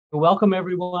Welcome,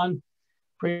 everyone.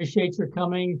 Appreciate your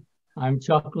coming. I'm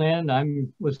Chuck Lynd.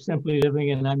 I'm with Simply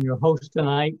Living, and I'm your host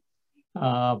tonight.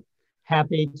 Uh,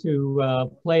 Happy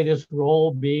to play this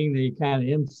role, being the kind of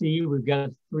MC. We've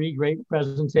got three great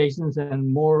presentations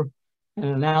and more an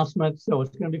announcement, so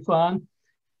it's going to be fun.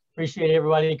 Appreciate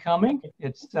everybody coming.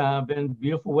 It's been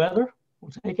beautiful weather.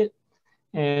 We'll take it.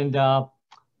 And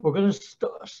we're going to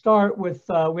start with,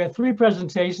 we have three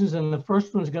presentations, and the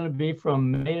first one is going to be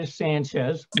from Mayda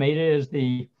Sanchez. Mayda is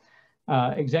the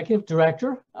Executive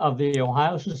Director of the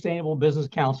Ohio Sustainable Business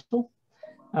Council.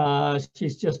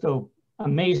 She's just an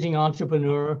amazing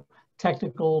entrepreneur,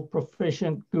 technical,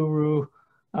 proficient guru,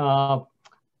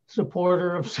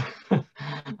 supporter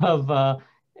of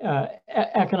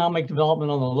economic development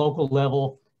on the local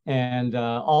level, and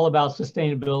all about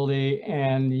sustainability.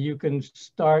 And you can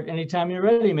start anytime you're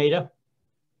ready, Mayda.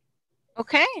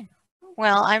 Okay.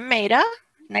 Well, I'm Mayda.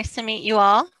 Nice to meet you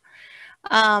all.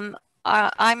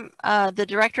 I'm the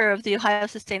director of the Ohio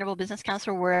Sustainable Business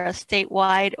Council. We're a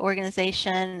statewide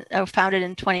organization founded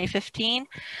in 2015.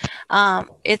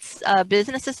 It's a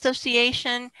business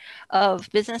association of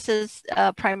businesses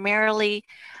primarily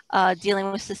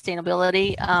dealing with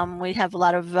sustainability. We have a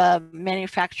lot of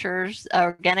manufacturers,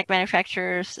 organic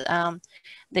manufacturers.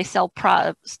 They sell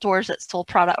stores that sell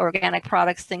organic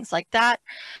products, things like that.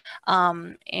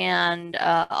 And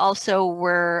also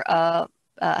we're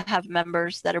have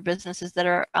members that are businesses that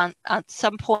are on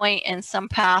some point in some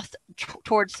path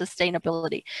towards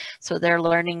sustainability. So they're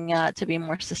learning to be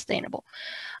more sustainable.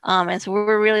 And so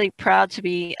we're really proud to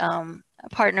be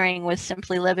partnering with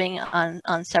Simply Living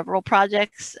on several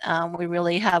projects. We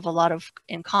really have a lot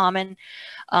in common.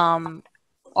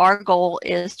 Our goal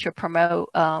is to promote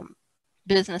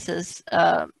businesses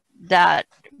that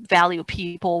value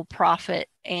people, profit,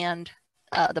 and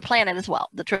the planet as well,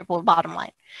 the triple bottom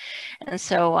line. And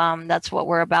so that's what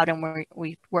we're about, and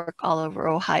we work all over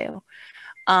Ohio.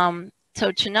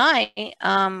 So tonight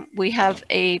we have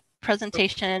a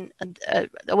presentation.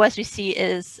 OSBC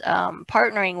is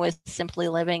partnering with Simply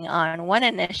Living on one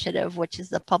initiative, which is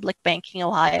the Public Banking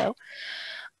Ohio.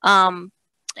 And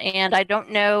I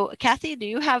don't know, Cathy, do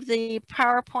you have the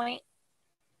PowerPoint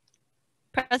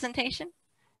presentation?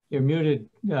 You're muted,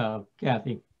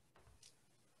 Cathy.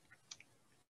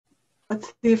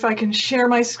 Let's see if I can share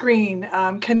my screen.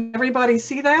 Can everybody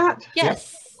see that?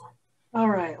 Yes. Yep. All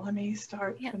right, let me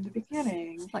start from the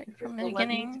beginning. Start from the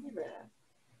beginning.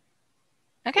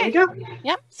 Okay. There we go.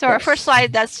 Yep. So our first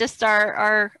slide, that's just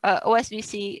our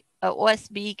OSBC,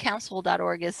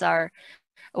 osbcouncil.org is our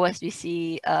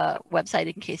OSBC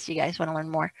website in case you guys want to learn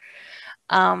more.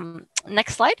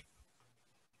 Next slide.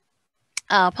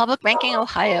 Public Banking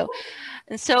Ohio.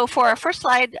 And so for our first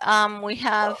slide,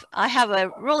 I have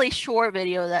a really short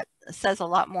video that says a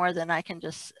lot more than I can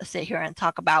just sit here and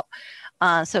talk about.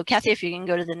 So Cathy, if you can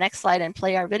go to the next slide and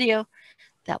play our video,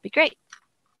 that'd be great.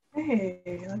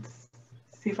 Hey, let's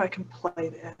see if I can play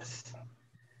this.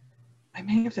 I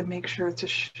may have to make sure it's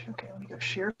okay, let me go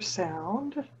share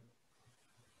sound.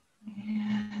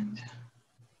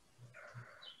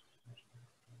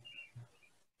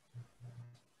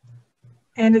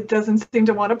 And it doesn't seem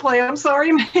to want to play. I'm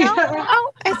sorry, Mayda.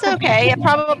 Oh, it's okay. It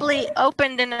probably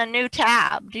opened in a new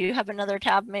tab. Do you have another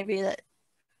tab maybe that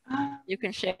you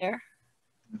can share?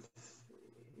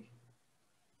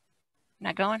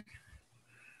 Not going?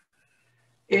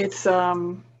 It's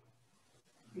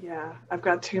yeah, I've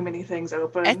got too many things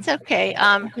open. It's okay.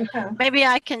 Maybe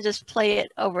I can just play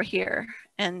it over here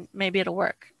and maybe it'll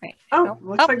work. Right. Oh,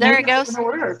 looks like there it goes. It's gonna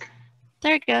work.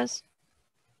 There it goes.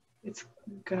 It's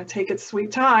gonna take its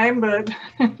sweet time, but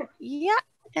yeah,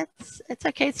 it's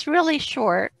okay. It's really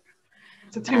short.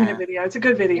 It's a 2-minute video. It's a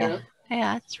good video.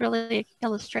 Yeah, it's really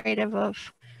illustrative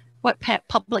of what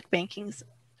public banking is.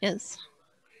 Let's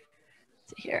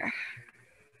see here.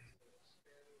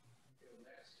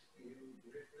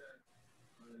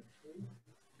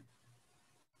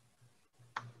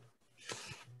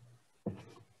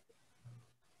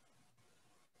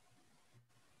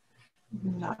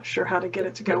 I'm not sure how to get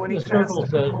it to go any faster. The circle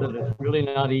says that it's really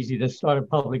not easy to start a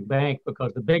public bank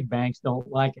because the big banks don't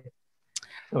like it.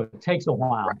 So it takes a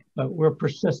while, but we're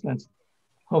persistent.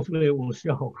 Hopefully it will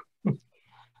show.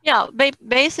 Yeah,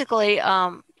 basically,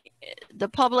 the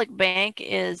public bank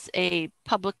is a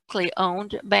publicly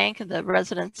owned bank. The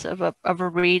residents of a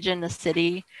region, a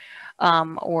city,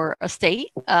 or a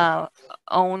state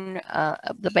own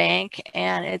the bank,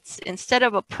 and it's instead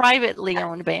of a privately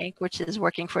owned bank, which is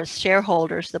working for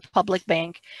shareholders, the public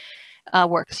bank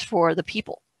works for the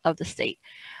people of the state,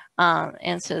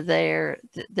 and so their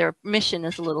mission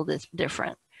is a little bit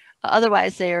different.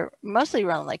 Otherwise, they're mostly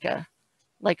run like a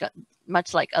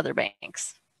much like other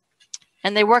banks.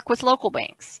 And they work with local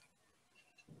banks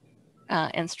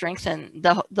and strengthen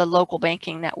the local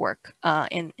banking network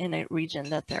in a region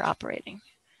that they're operating.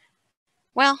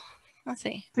 Well, let's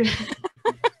see.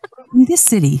 In this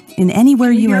city, in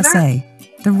anywhere USA,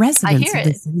 the residents of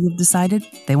the city have decided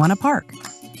they want a park.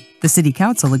 The city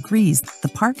council agrees the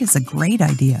park is a great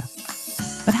idea.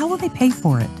 But how will they pay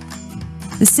for it?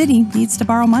 The city needs to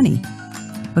borrow money.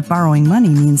 But borrowing money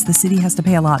means the city has to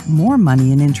pay a lot more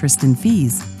money in interest and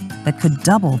fees that could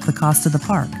double the cost of the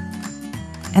park.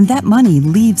 And that money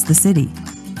leaves the city.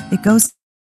 It goes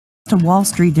to Wall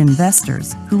Street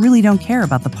investors who really don't care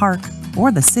about the park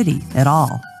or the city at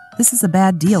all. This is a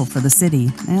bad deal for the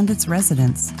city and its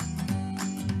residents.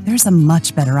 There's a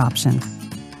much better option,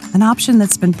 an option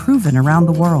that's been proven around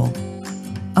the world: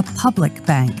 a public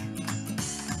bank.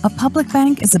 A public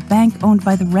bank is a bank owned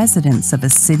by the residents of a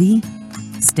city,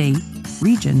 state,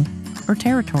 region, or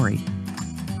territory.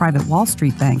 Private Wall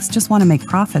Street banks just want to make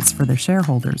profits for their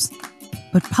shareholders.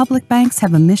 But public banks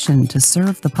have a mission to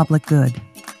serve the public good.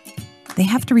 They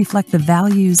have to reflect the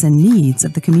values and needs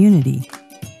of the community.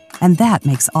 And that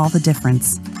makes all the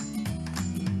difference.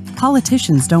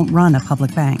 Politicians don't run a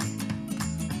public bank.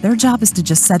 Their job is to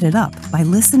just set it up by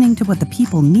listening to what the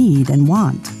people need and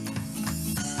want.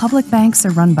 Public banks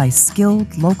are run by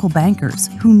skilled local bankers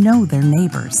who know their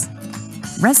neighbors.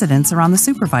 Residents are on the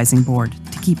supervising board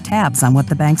to keep tabs on what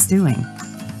the bank's doing.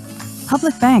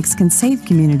 Public banks can save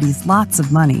communities lots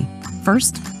of money.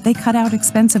 First, they cut out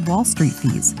expensive Wall Street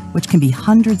fees, which can be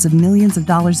hundreds of millions of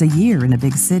dollars a year in a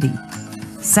big city.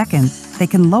 Second, they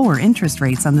can lower interest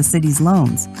rates on the city's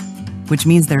loans, which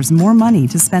means there's more money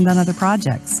to spend on other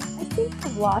projects.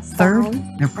 Third,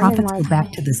 their profits go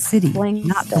back to the city,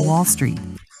 not to Wall Street,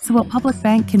 so a public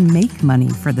bank can make money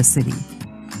for the city.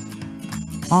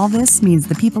 All this means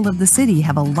the people of the city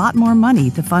have a lot more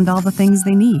money to fund all the things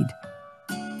they need,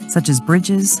 such as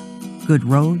bridges, good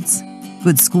roads,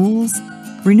 good schools,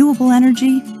 renewable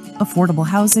energy, affordable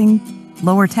housing,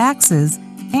 lower taxes,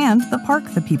 and the park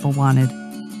the people wanted.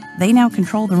 They now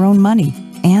control their own money,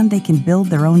 and they can build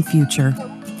their own future.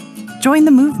 Join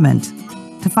the movement.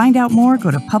 To find out more, go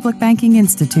to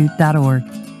publicbankinginstitute.org.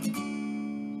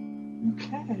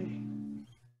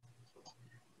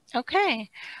 Okay.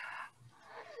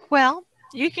 Well,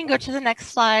 you can go to the next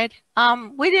slide.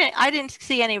 I didn't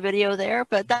see any video there,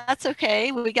 but that's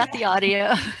okay. We got the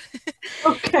audio.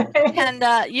 Okay. And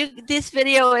this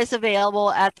video is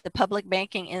available at the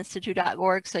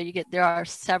publicbankinginstitute.org. So there are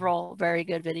several very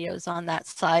good videos on that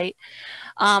site.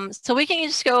 So we can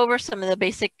just go over some of the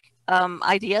basic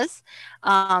ideas.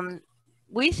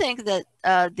 We think that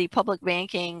the public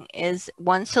banking is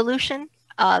one solution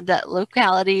that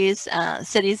localities,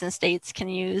 cities and states can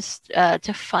use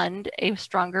to fund a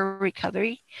stronger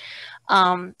recovery.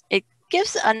 It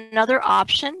gives another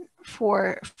option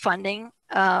for funding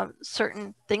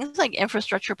certain things like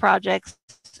infrastructure projects,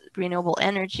 renewable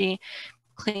energy,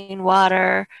 clean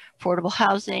water, affordable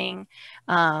housing,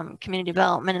 community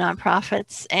development,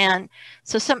 nonprofits. And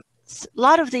so a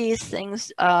lot of these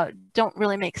things don't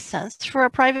really make sense for a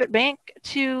private bank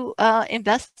to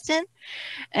invest in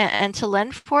and to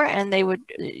lend for, and they would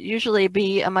usually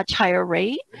be a much higher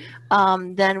rate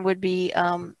than would be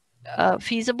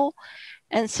feasible.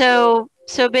 And so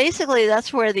basically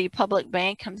that's where the public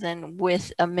bank comes in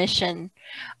with a mission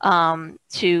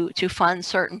to fund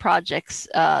certain projects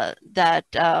that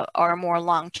are more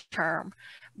long-term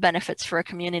benefits for a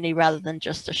community rather than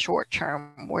just a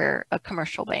short-term where a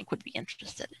commercial bank would be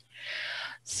interested.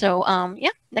 So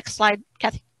yeah, next slide,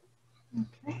 Cathy.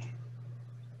 Okay.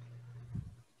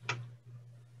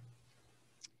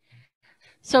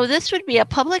 So this would be a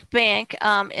public bank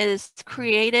is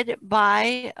created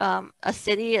by a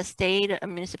city, a state, a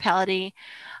municipality.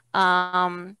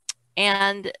 And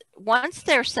once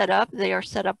they're set up, they are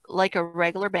set up like a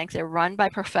regular bank. They're run by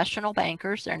professional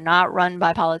bankers. They're not run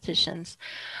by politicians.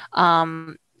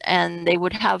 And they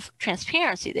would have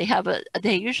transparency.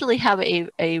 They usually have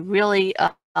a really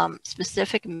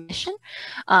specific mission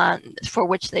for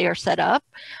which they are set up.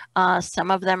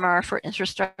 Some of them are for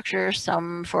infrastructure,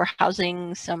 some for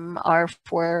housing, some are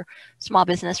for small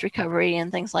business recovery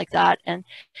and things like that. And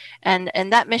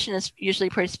that mission is usually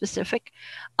pretty specific.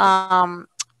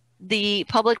 The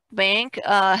public bank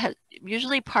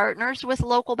usually partners with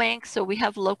local banks. So we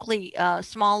have locally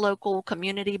small local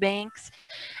community banks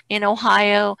in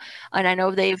Ohio, and I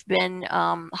know they've been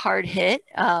hard hit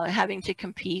having to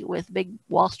compete with big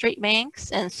Wall Street banks.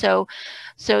 And so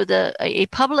a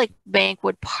public bank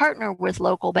would partner with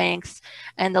local banks,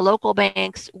 and the local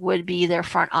banks would be their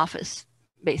front office,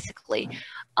 basically.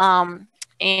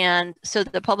 And so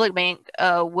the public bank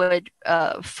would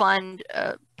fund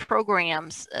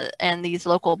programs, and these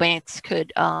local banks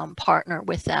could partner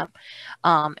with them.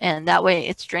 And that way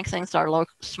it strengthens our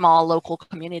small local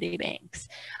community banks,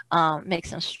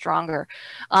 makes them stronger.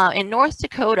 In North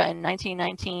Dakota in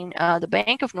 1919, the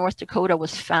Bank of North Dakota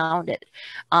was founded.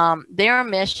 Their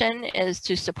mission is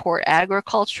to support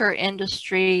agriculture,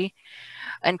 industry,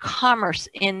 and commerce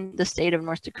in the state of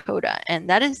North Dakota. And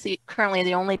that is currently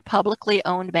the only publicly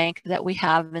owned bank that we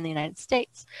have in the United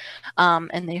States.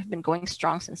 And they've been going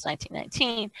strong since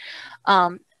 1919.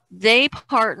 They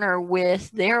partner with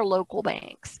their local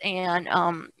banks, and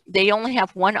they only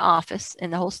have one office in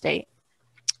the whole state.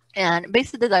 And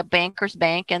basically the bankers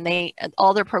bank, and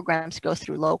all their programs go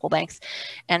through local banks.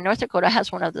 And North Dakota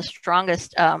has one of the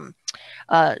strongest,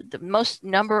 the most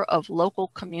number of local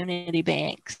community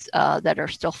banks that are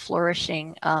still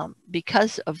flourishing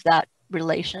because of that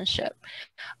relationship.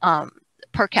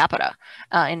 Per capita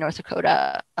in North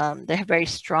Dakota, they have very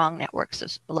strong networks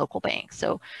of local banks.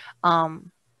 So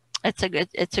it's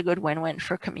a good win-win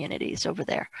for communities over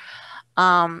there.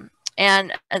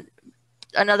 And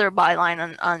another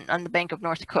byline on the Bank of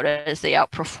North Dakota is they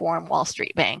outperform Wall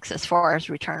Street banks as far as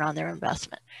return on their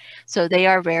investment. So they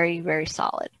are very, very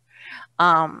solid.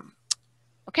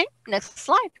 Okay, next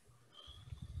slide.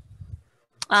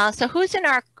 So who's in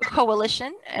our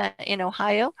coalition in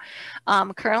Ohio?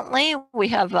 Currently, we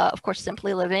have, of course,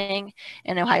 Simply Living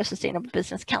and Ohio Sustainable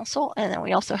Business Council. And then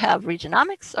we also have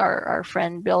Regionomics, our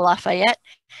friend Bill Lafayette.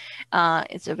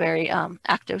 It's a very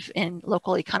active in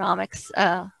local economics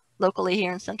locally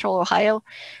here in Central Ohio.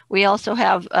 We also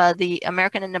have the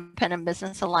American Independent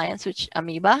Business Alliance, which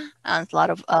AMIBA, a lot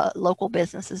of local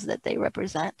businesses that they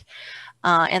represent.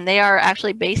 And they are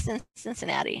actually based in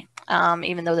Cincinnati,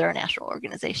 even though they're a national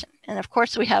organization. And of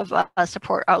course, we have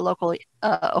support our local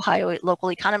Ohio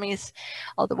local economies,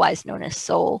 otherwise known as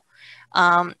SOL,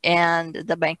 and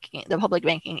the Public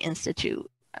Banking Institute,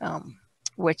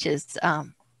 which is a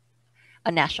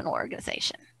national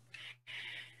organization.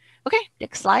 Okay,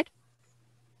 next slide.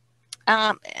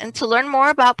 And to learn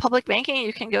more about public banking,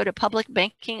 you can go to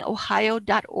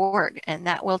publicbankingohio.org, and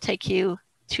that will take you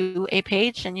to a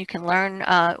page, and you can learn,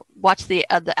 watch the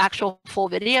actual full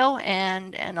video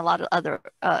and a lot of other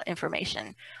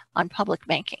information on public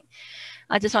banking.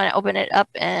 I just want to open it up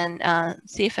and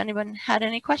see if anyone had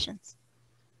any questions.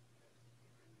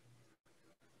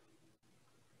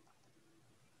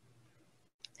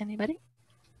 Anybody?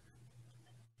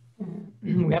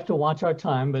 We have to watch our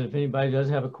time, but if anybody does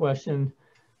have a question,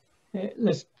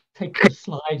 let's take the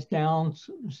slides down.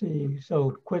 See,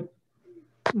 so quit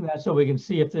that so we can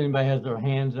see if anybody has their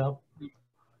hands up.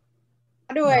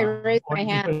 How do I raise my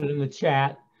hand? Put it in the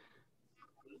chat.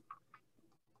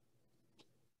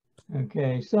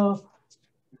 Okay, so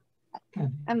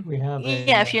we have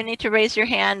if you need to raise your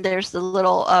hand, there's the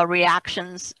little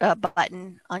reactions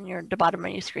button on the bottom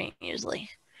of your screen usually.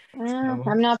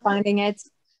 I'm not finding it.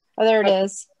 Oh, there it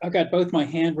is. I've got both my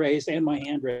hand raised and my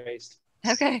hand raised.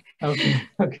 Okay. Okay.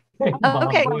 Bob,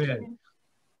 okay. Go ahead.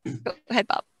 Go ahead,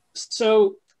 Bob.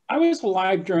 So I was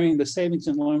alive during the savings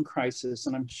and loan crisis,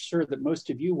 and I'm sure that most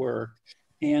of you were.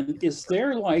 And is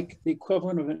there like the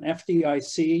equivalent of an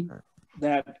FDIC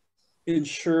that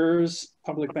insures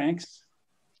public banks?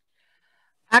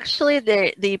 Actually,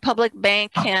 the public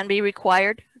bank can be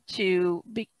required to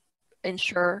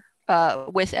insure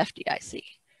with FDIC.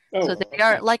 Oh, so they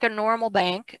are like a normal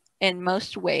bank in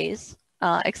most ways,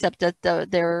 except that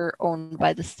they're owned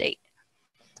by the state.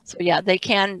 So yeah, they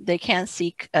can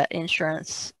seek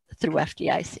insurance through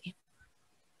FDIC.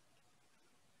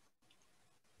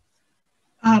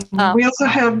 We also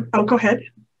have, oh, go ahead.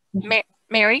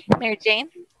 Mary Jane?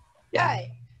 Yeah,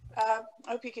 I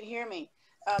hope you can hear me.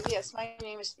 Yes, my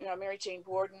name is Mary Jane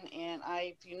Borden, and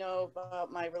if you know about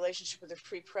my relationship with the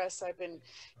Free Press, I've been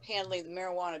handling the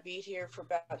marijuana beat here for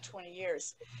about 20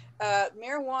 years.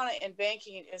 Marijuana and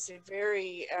banking is a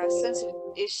very sensitive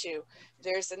issue.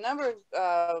 There's a number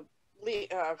of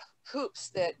hoops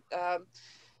that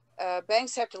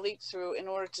banks have to leap through in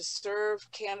order to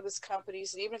serve cannabis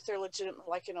companies, and even if they're legitimate,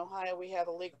 like in Ohio, we have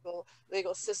a legal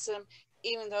system.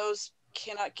 Even those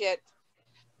cannot get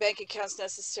bank accounts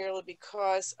necessarily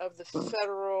because of the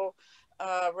federal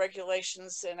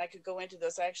regulations, and I could go into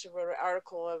those. I actually wrote an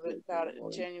article about it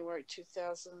in January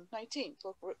 2019.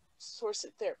 Look, source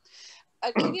it there.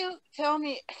 Can you tell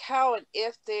me how and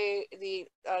if the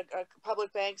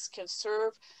public banks can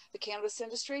serve the cannabis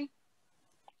industry?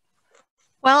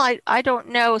 Well, I don't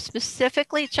know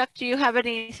specifically. Chuck, do you have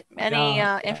any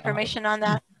information on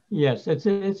that? Yes,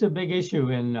 it's a big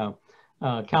issue in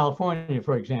California,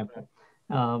 for example.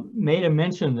 Mayda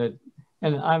mentioned that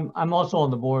and I'm also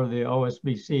on the board of the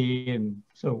OSBC, and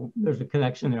so there's a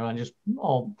connection there.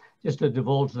 Just to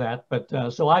divulge that, but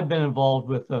so I've been involved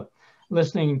with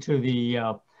listening to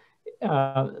the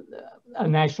a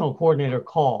national coordinator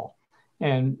call,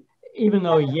 and even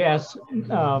though yes,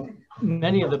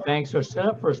 many of the banks are set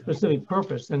up for a specific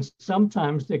purpose, and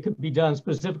sometimes they could be done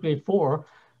specifically for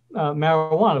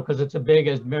marijuana, because it's a big,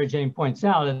 as Mary Jane points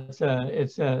out, it's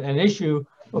an issue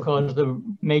because the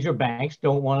major banks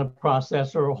don't want to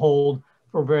process or hold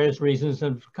for various reasons,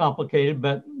 and it's complicated,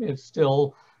 but it's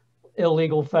still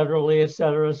illegal federally, et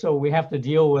cetera. So we have to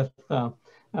deal with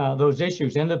those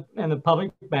issues, and the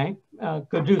public bank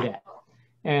could do that,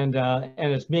 and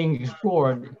it's being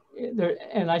explored.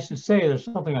 And I should say there's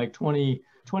something like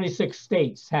 26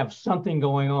 states have something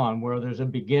going on where there's a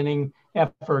beginning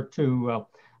effort to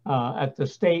at the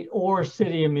state or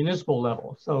city and municipal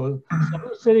level. So some of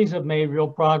the cities have made real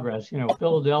progress. You know,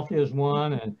 Philadelphia is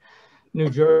one, and New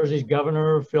Jersey's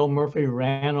governor, Phil Murphy,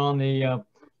 ran on the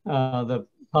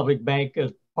public bank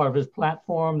as part of his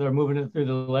platform. They're moving it through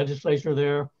the legislature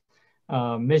there.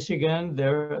 Michigan,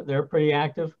 they're pretty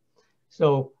active.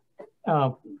 So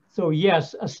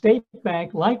yes, a state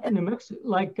bank like New Mexico,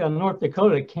 like North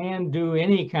Dakota, can do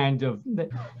any kind of.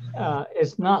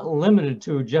 It's not limited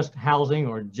to just housing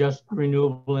or just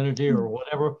renewable energy or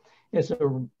whatever. It's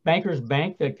a banker's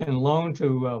bank that can loan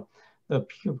to the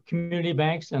community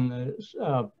banks and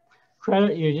the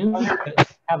credit unions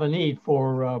that have a need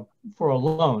for a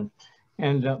loan.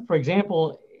 And for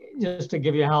example, just to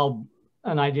give you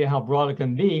an idea how broad it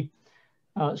can be,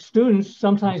 students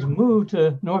sometimes move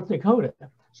to North Dakota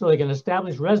so they can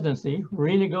establish residency,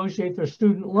 renegotiate their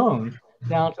student loan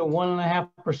down to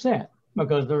 1.5%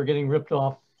 because they're getting ripped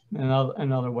off in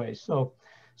other ways. So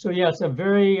yeah, it's a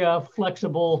very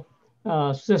flexible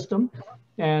system,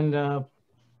 and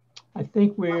I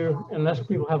think unless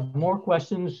people have more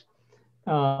questions,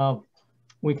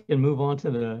 we can move on to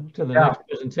the next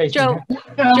presentation. Joe,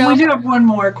 we do have one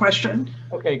more question.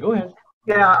 Okay, go ahead.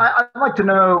 Yeah, I'd like to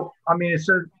know. I mean, it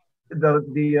says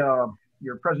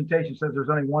your presentation says there's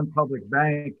only one public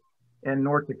bank in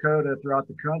North Dakota throughout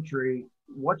the country.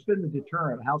 What's been the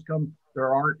deterrent? How come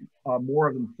there aren't more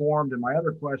of them formed? And my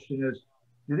other question is,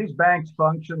 do these banks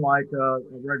function like a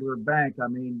regular bank? I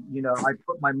mean, you know, I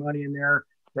put my money in there.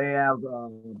 They have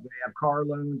car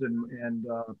loans and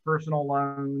personal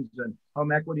loans and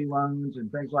home equity loans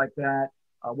and things like that.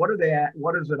 What are they at?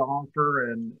 What does it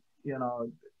offer? And you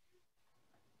know.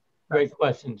 Great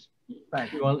questions.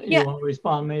 Thank you. You want to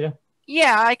respond, Mayda?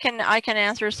 Yeah, I can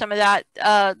answer some of that.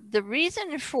 The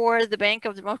reason for the Bank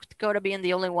of North Dakota being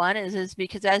the only one is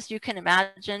because, as you can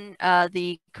imagine,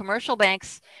 the commercial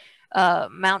banks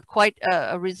mount quite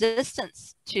a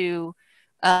resistance to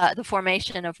the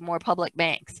formation of more public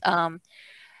banks.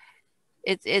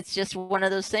 It's just one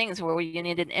of those things where you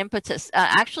need an impetus.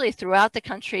 Actually, throughout the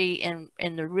country in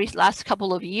the last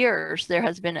couple of years, there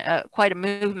has been quite a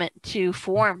movement to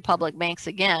form public banks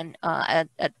again at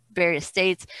various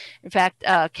states. In fact,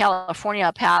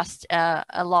 California passed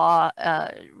a law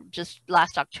just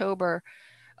last October,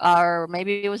 or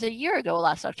maybe it was a year ago,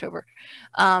 last October,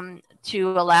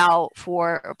 to allow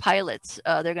for pilots.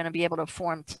 They're going to be able to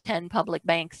form 10 public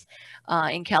banks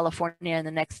in California in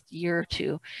the next year or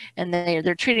two, and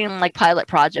they're treating them like pilot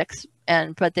projects.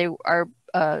 But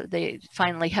they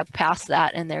finally have passed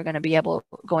that, and they're going to be able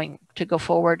to go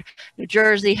forward. New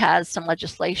Jersey has some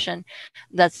legislation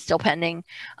that's still pending.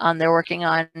 They're working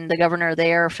on, the governor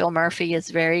there, Phil Murphy, is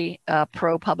very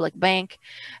pro public bank,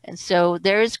 and so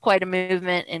there is quite a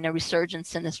movement and a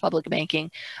resurgence in this public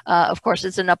banking. Of course,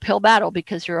 it's an uphill battle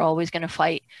because you're always going to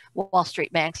fight Wall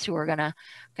Street banks who are going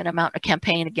to mount a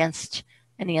campaign against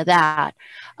any of that.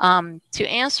 To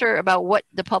answer about what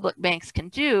the public banks can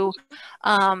do,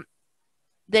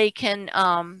 they can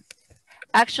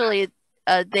actually,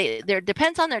 there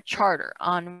depends on their charter,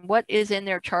 on what is in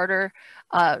their charter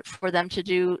for them to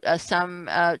do. Some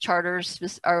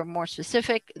charters are more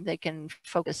specific. They can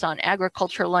focus on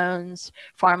agriculture loans,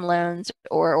 farm loans,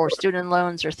 or student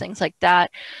loans, or things like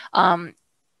that.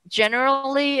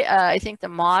 Generally, I think the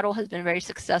model has been very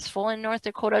successful in North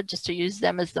Dakota, just to use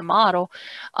them as the model.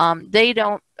 They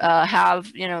don't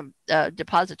have,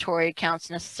 depository accounts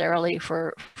necessarily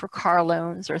for car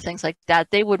loans or things like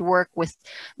that. They would work with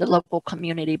the local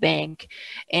community bank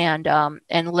and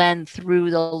lend through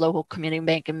the local community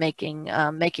bank, and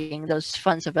making those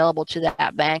funds available to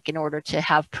that bank in order to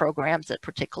have programs at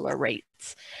particular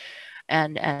rates,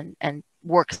 and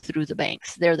work through the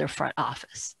banks. They're their front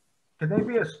office. Can they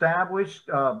be established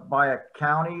by a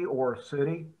county or a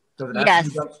city? Does it have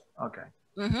Yes. to be okay.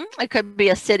 It could be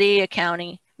a city, a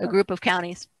county, a group of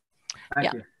counties.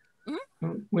 Thank you.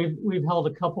 We've held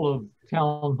a couple of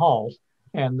town halls,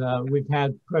 and we've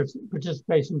had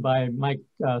participation by Mike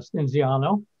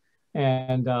Stinziano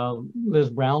and Liz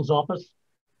Brown's office.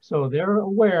 So they're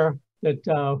aware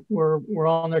that we're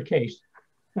on their case.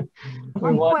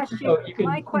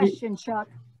 My question, Chuck.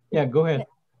 Yeah, go ahead.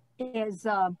 Is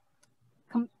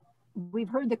we've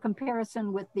heard the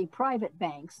comparison with the private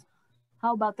banks.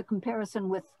 How about the comparison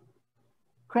with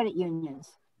credit unions,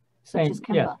 such as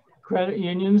Kemba? Yeah, credit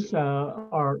unions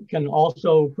can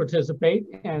also participate,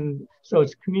 and so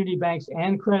it's community banks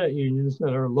and credit unions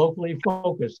that are locally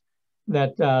focused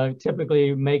that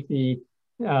typically make the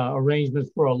arrangements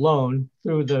for a loan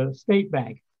through the state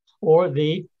bank or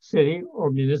the city or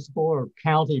municipal or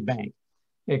county bank.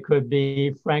 It could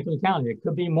be Franklin County. It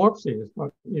could be Morpsey,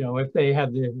 if they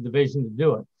have the vision to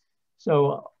do it.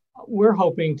 So we're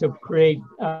hoping to create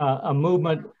a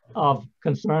movement of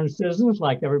concerned citizens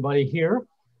like everybody here,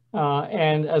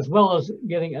 and as well as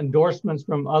getting endorsements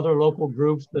from other local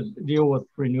groups that deal with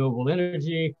renewable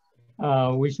energy.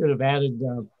 We should have added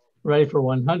Ready for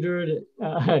 100.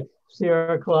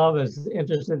 Sierra Club is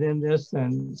interested in this,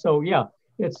 and so yeah,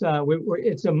 it's a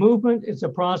movement. It's a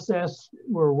process.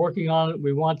 We're working on it.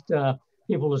 We want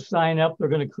people to sign up. They're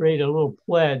going to create a little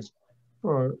pledge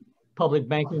for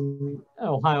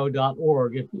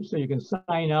publicbankingohio.org, so you can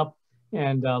sign up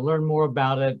and learn more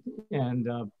about it. And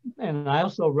I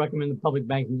also recommend the Public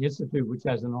Banking Institute, which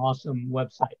has an awesome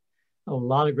website. A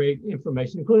lot of great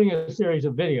information, including a series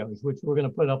of videos, which we're going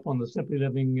to put up on the Simply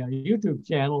Living YouTube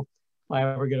channel if I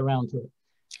ever get around to it.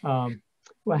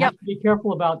 We'll have to be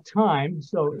careful about time.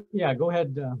 So yeah, go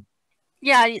ahead.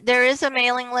 Yeah, there is a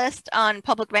mailing list on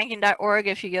publicbanking.org.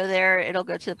 If you go there, it'll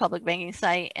go to the public banking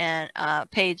site and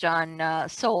page on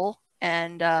Soul.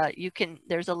 And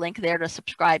there's a link there to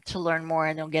subscribe to learn more,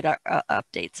 and you'll get our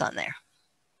updates on there.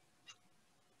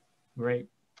 Great.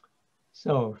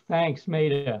 So thanks,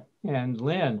 Mayda. And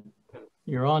Lynn,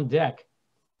 you're on deck.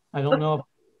 I don't know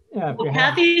if well,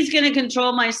 Cathy's going to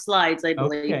control my slides, I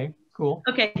believe. Okay, cool.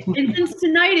 Okay, and since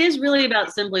tonight is really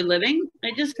about Simply Living,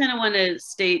 I just kind of want to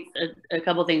state a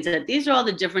couple things, that these are all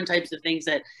the different types of things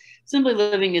that Simply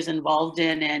Living is involved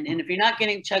in. And if you're not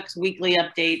getting Chuck's weekly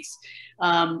updates,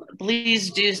 please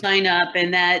do sign up.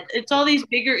 And that it's all these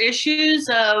bigger issues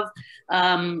of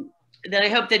that I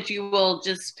hope that you will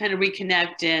just kind of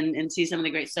reconnect and see some of the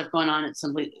great stuff going on at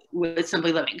Simply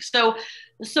Living. So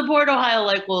support Ohio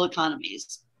local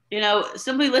economies.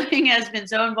 Simply Living has been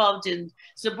so involved in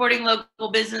supporting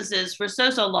local businesses for so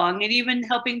long, and even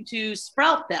helping to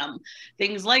sprout them,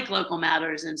 things like Local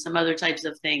Matters and some other types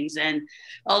of things, and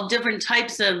all different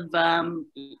types of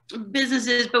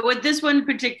businesses. But what this one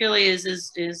particularly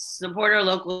is support our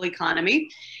local economy.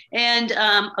 And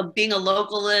being a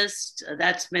localist,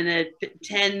 that's been a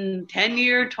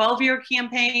 10-year, 12-year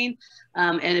campaign.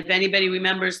 And if anybody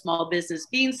remembers Small Business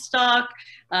Beanstalk,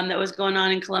 that was going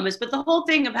on in Columbus, but the whole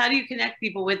thing of how do you connect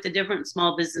people with the different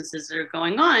small businesses that are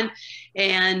going on,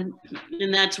 and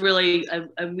that's really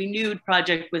a renewed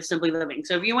project with Simply Living.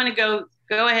 So if you want to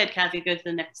go ahead, Cathy, go to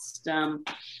the next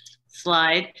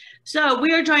slide. So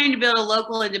we are trying to build a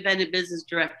local independent business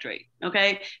directory.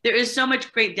 Okay, there is so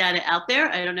much great data out there.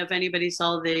 I don't know if anybody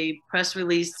saw the press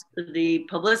release, the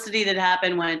publicity that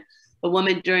happened when a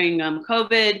woman during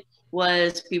COVID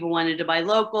was people wanted to buy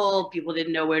local, people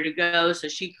didn't know where to go. So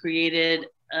she created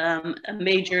a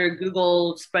major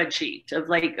Google spreadsheet of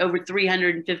like over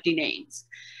 350 names.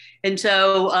 And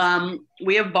so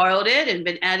we have borrowed it and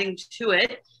been adding to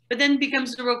it, but then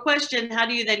becomes the real question, how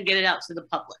do you then get it out to the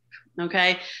public?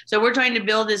 Okay, so we're trying to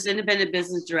build this independent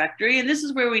business directory, and this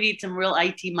is where we need some real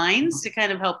IT minds to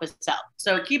kind of help us out.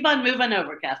 So keep on moving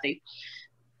over, Cathy.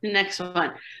 The next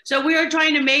one. So we are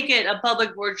trying to make it a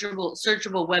public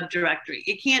searchable web directory.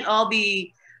 It can't all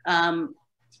be,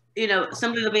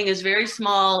 Simply Living is very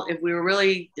small. If we were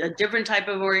really a different type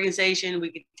of organization,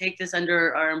 we could take this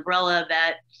under our umbrella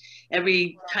that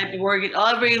every type of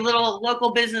every little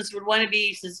local business would want to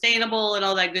be sustainable and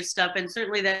all that good stuff. And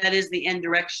certainly that is the end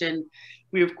direction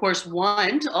we, of course,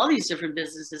 want all these different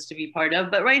businesses to be part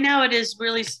of. But right now it is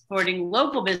really supporting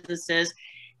local businesses.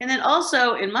 And then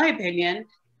also, in my opinion,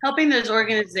 helping those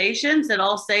organizations that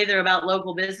all say they're about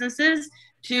local businesses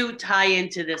to tie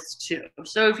into this too.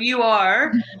 So if you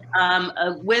are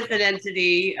with an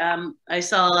entity, I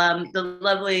saw the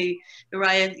lovely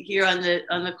Uriah here on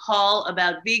the call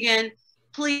about vegan,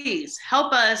 please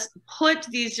help us put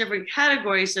these different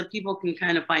categories so people can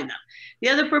kind of find them. The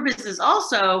other purpose is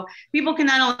also people can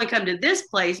not only come to this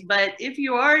place, but if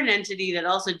you are an entity that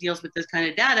also deals with this kind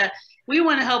of data, we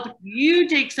want to help you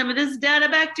take some of this data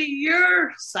back to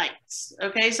your sites.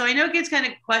 Okay, so I know it gets kind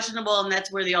of questionable, and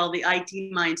that's where all the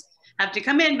IT minds have to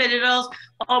come in, but it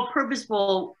all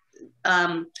purposeful.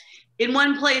 In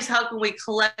one place, how can we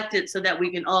collect it so that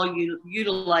we can all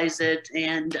utilize it?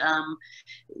 And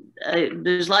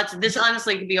there's lots of this.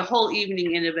 Honestly, could be a whole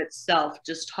evening in of itself,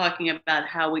 just talking about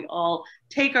how we all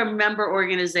take our member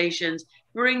organizations,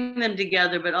 bring them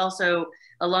together, but also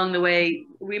along the way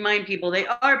remind people they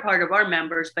are part of our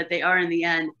members, but they are in the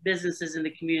end businesses in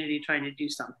the community trying to do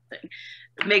something,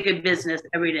 make a business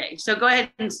every day. So go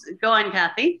ahead and go on,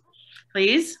 Cathy,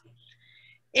 please.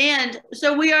 And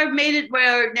so we are made it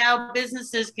where now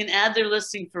businesses can add their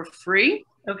listing for free,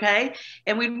 okay?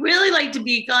 And we'd really like to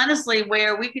be, honestly,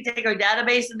 where we could take our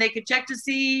database and they could check to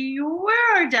see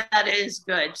where our data is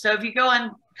good. So if you go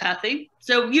on, Cathy,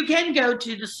 so you can go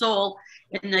to the Soul,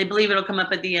 and I believe it'll come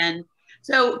up at the end.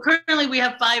 So currently we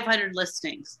have 500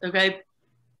 listings, okay?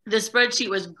 The spreadsheet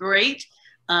was great.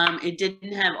 It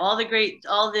didn't have all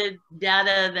the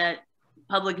data that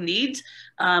public needs,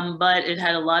 but it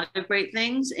had a lot of great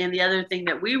things. And the other thing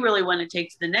that we really want to take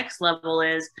to the next level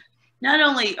is not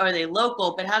only are they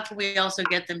local, but how can we also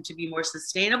get them to be more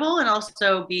sustainable and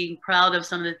also being proud of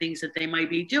some of the things that they might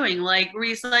be doing, like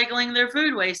recycling their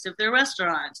food waste if they're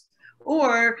restaurants,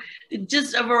 or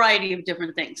just a variety of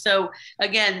different things. So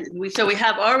again, we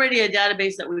have already a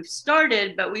database that we've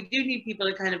started, but we do need people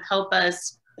to kind of help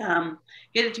us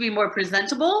get it to be more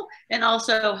presentable and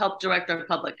also help direct our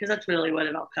public, because that's really what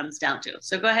it all comes down to.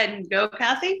 So go ahead and go,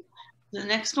 Cathy, the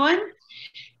next one.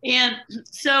 And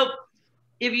so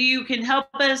if you can help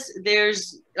us,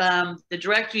 there's the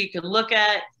directory you can look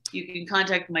at. You can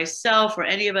contact myself or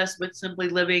any of us with Simply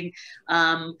Living,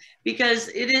 because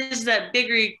it is that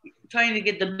bigger, trying to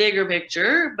get the bigger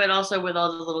picture, but also with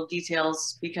all the little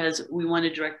details, because we want to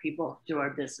direct people to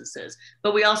our businesses.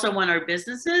 But we also want our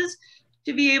businesses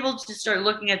to be able to start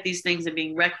looking at these things and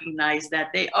being recognized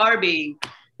that they are being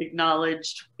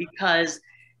acknowledged, because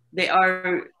they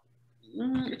are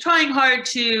trying hard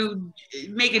to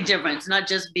make a difference, not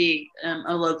just be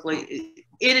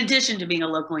in addition to being a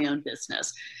locally owned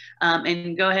business.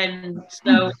 And go ahead and,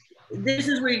 so this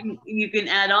is where you can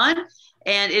add on.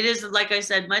 And it is, like I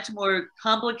said, much more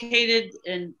complicated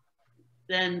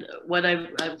than what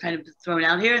I've kind of thrown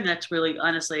out here. And that's really,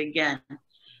 honestly, again,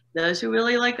 those who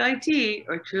really like IT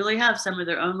or truly have some of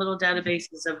their own little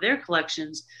databases of their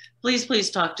collections, please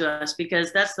talk to us,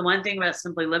 because that's the one thing about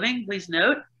Simply Living. Please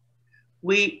note,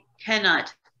 we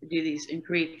cannot do these and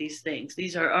create these things.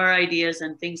 These are our ideas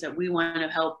and things that we want to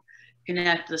help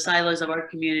connect the silos of our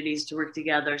communities to work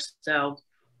together. So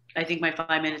I think my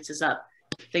 5 minutes is up.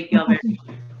 Thank you all very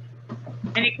much.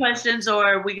 Any questions,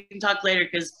 or we can talk later,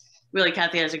 because really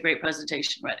Cathy has a great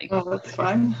presentation ready. Oh, that's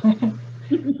fine.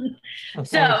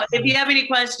 So if you have any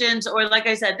questions, or like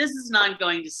I said, this is an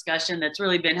ongoing discussion that's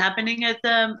really been happening at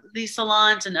these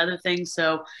salons and other things.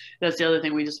 So that's the other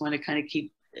thing, we just want to kind of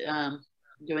keep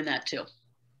doing that too.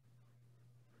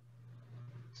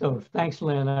 So thanks,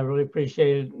 Lynn. I really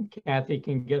appreciate it. Cathy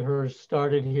can get her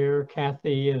started here.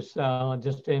 Cathy is,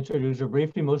 just to introduce her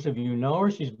briefly, most of you know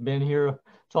her. She's been here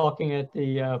talking at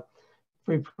the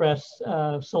Free Press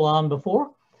Salon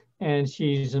before, and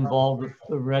she's involved with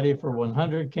the Ready for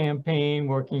 100 campaign,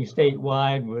 working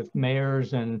statewide with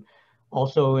mayors, and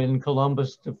also in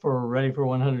Columbus for Ready for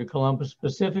 100 Columbus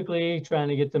specifically, trying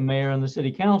to get the mayor and the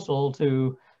city council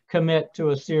to commit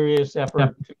to a serious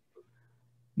effort to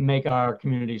make our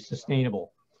community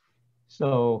sustainable.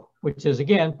 So, which is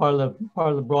again part of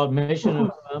the broad mission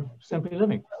of Simply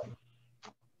Living.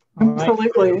 All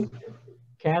Absolutely. Right.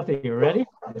 Cathy, you ready?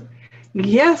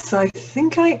 Yes, I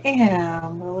think I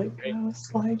am. Will it go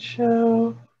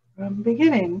slideshow from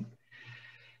beginning?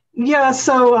 Yeah,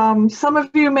 so some of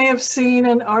you may have seen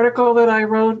an article that I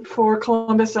wrote for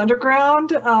Columbus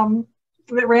Underground,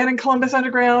 that ran in Columbus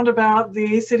Underground about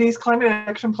the city's climate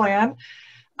action plan.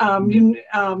 You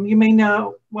may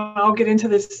know, well, I'll get into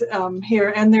this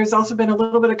here, and there's also been a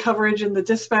little bit of coverage in the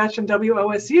Dispatch and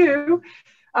WOSU.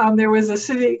 There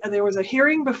was a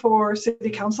hearing before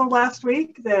City Council last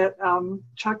week that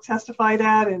Chuck testified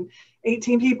at, and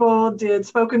 18 people did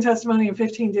spoken testimony and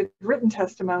 15 did written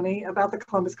testimony about the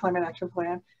Columbus Climate Action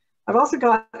Plan. I've also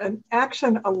got an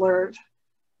action alert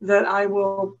that I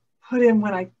will put in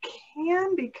when I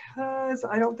can, because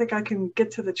I don't think I can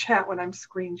get to the chat when I'm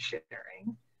screen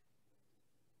sharing.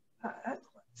 Let's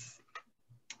see.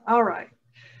 All right.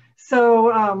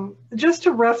 So just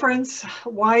to reference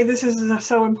why this is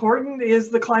so important is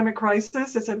the climate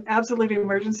crisis. It's an absolute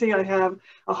emergency. I have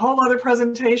a whole other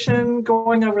presentation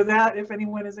going over that if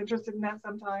anyone is interested in that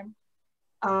sometime.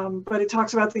 But it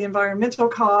talks about the environmental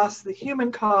costs, the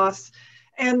human costs,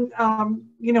 and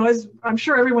you know, as I'm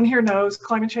sure everyone here knows,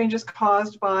 climate change is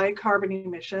caused by carbon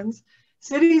emissions.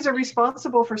 Cities are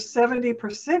responsible for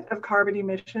 70% of carbon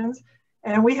emissions,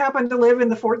 and we happen to live in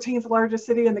the 14th largest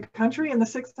city in the country and the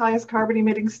 6th highest carbon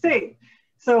emitting state.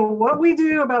 So what we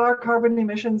do about our carbon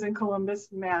emissions in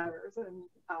Columbus matters, and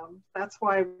that's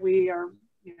why we are,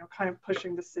 kind of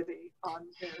pushing the city on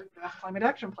their draft climate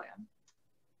action plan.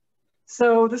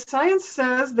 So the science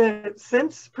says that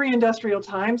since pre-industrial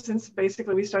times, since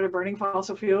basically we started burning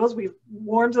fossil fuels, we've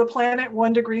warmed the planet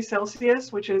 1 degree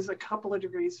Celsius, which is a couple of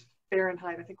degrees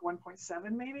Fahrenheit, I think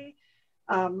 1.7 maybe.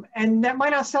 And that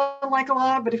might not sound like a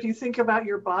lot, but if you think about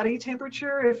your body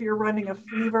temperature, if you're running a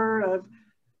fever of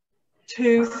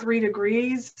 2, 3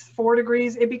 degrees, 4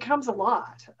 degrees, it becomes a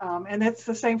lot. And that's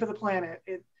the same for the planet.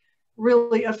 It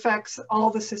really affects all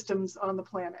the systems on the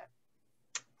planet.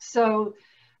 So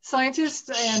scientists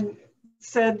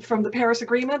said from the Paris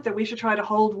Agreement that we should try to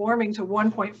hold warming to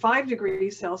 1.5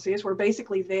 degrees Celsius. We're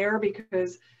basically there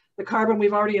because the carbon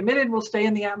we've already emitted will stay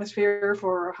in the atmosphere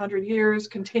for 100 years,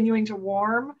 continuing to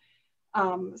warm.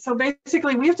 So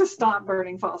basically we have to stop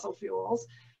burning fossil fuels.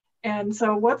 And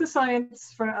so what the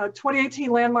science for a 2018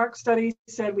 landmark study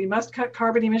said, we must cut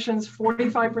carbon emissions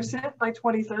 45% by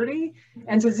 2030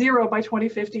 and to 0 by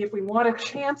 2050 if we want a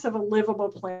chance of a livable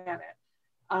planet.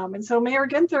 And so Mayor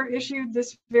Ginther issued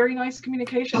this very nice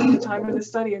communication at the time of the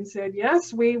study and said,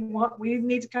 yes, we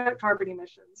need to cut carbon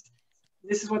emissions.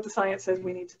 This is what the science says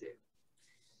we need to do.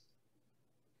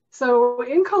 So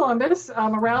in Columbus,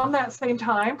 around that same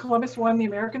time, Columbus won the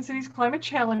American Cities Climate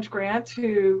Challenge grant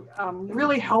to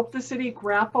really help the city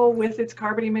grapple with its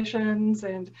carbon emissions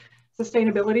and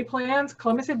sustainability plans.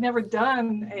 Columbus had never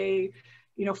done a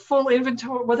full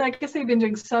inventory. Well, I guess they've been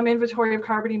doing some inventory of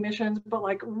carbon emissions, but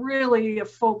like really a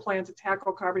full plan to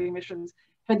tackle carbon emissions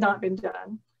had not been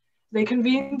done. They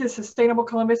convened a Sustainable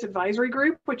Columbus Advisory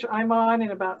Group, which I'm on,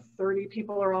 and about 30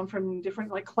 people are on from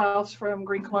different, like Klaus from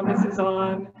Green Columbus is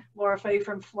on, Laura Fay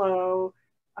from Flow,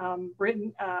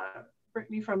 Brittany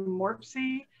from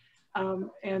Morpsey,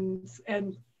 and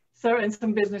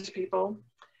some business people.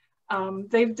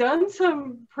 They've done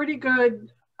some pretty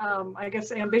good, I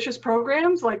guess, ambitious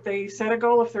programs. Like they set a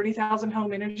goal of 30,000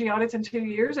 home energy audits in 2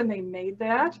 years, and they made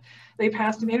that. They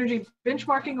passed an energy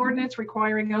benchmarking ordinance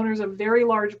requiring owners of very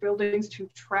large buildings to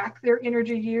track their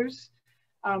energy use,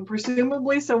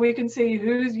 presumably so we can see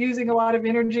who's using a lot of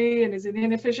energy and is an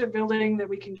inefficient building, that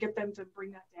we can get them to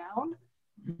bring that down.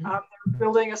 They're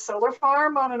building a solar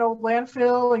farm on an old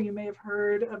landfill, and you may have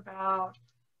heard about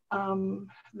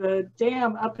the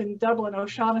dam up in Dublin,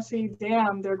 O'Shaughnessy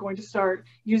Dam. They're going to start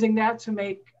using that to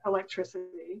make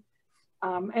electricity.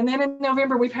 And then in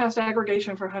November, we passed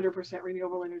aggregation for 100%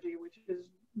 renewable energy, which is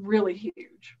really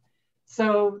huge.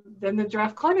 So then the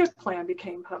draft climate plan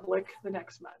became public the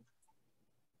next month.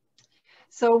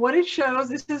 So what it shows,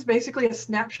 this is basically a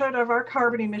snapshot of our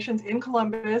carbon emissions in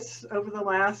Columbus over the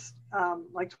last,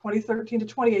 like 2013 to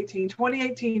 2018.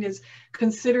 2018 is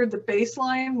considered the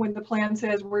baseline when the plan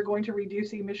says we're going to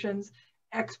reduce emissions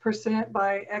X%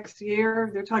 by X year.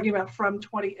 They're talking about from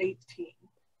 2018.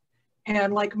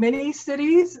 And like many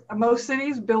cities, most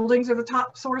cities, buildings are the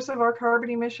top source of our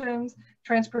carbon emissions.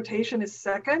 Transportation is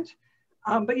second.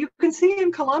 But you can see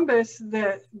in Columbus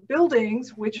that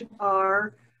buildings, which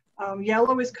are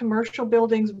yellow is commercial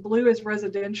buildings, blue is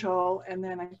residential, and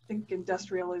then I think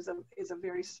industrial is a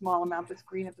very small amount that's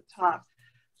green at the top.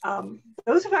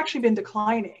 Those have actually been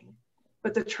declining.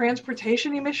 But the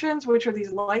transportation emissions, which are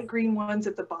these light green ones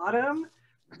at the bottom,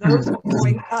 those are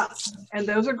going up. And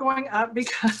those are going up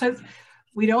because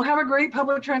we don't have a great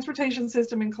public transportation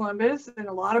system in Columbus, and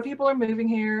a lot of people are moving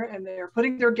here, and they're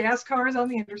putting their gas cars on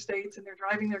the interstates, and they're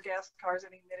driving their gas cars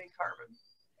and emitting carbon.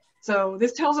 So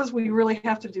this tells us we really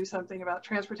have to do something about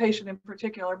transportation in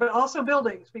particular, but also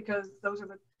buildings, because those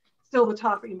are still the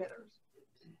top emitters.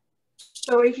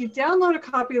 So if you download a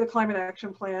copy of the Climate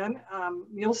Action Plan,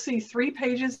 you'll see 3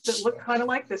 pages that look kind of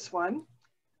like this one.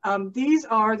 These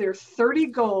are their 30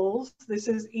 goals. This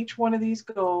is each one of these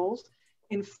goals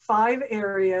in 5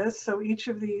 areas. So each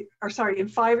of the, or sorry, in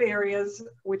 5 areas,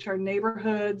 which are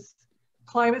neighborhoods,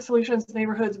 climate solutions,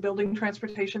 neighborhoods, building,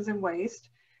 transportations, and waste.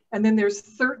 And then there's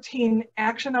 13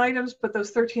 action items, but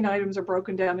those 13 items are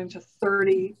broken down into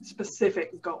 30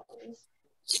 specific goals.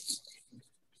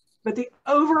 But the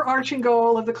overarching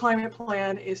goal of the climate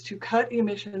plan is to cut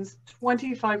emissions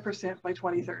 25% by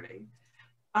 2030,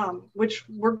 which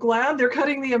we're glad they're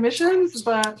cutting the emissions,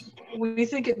 but we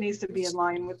think it needs to be in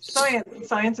line with science.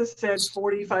 Science has said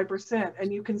 45%,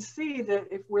 and you can see that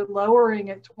if we're lowering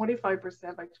it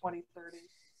 25% by 2030,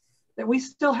 that we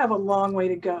still have a long way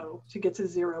to go to get to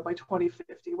 0 by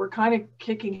 2050. We're kind of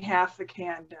kicking half the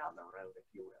can down the road, if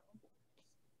you will.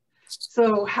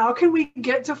 So how can we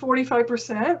get to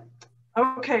 45%?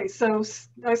 Okay, so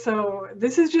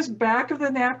this is just back of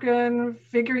the napkin,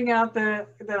 figuring out that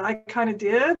I kind of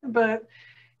did, but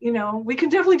you know, we can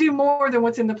definitely do more than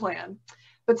what's in the plan.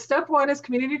 But step one is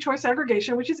community choice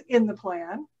aggregation, which is in the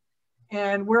plan,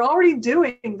 and we're already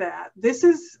doing that. This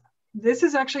is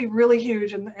actually really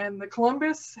huge, and the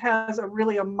Columbus has a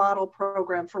model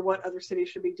program for what other cities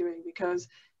should be doing, because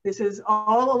this is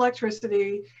all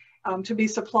electricity to be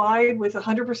supplied with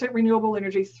 100% renewable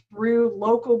energy through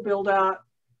local build-out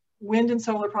wind and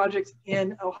solar projects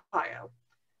in Ohio.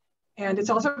 And it's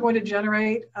also going to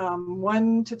generate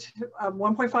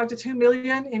 1.5 to 2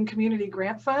 million in community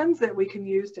grant funds that we can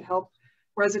use to help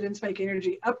residents make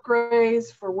energy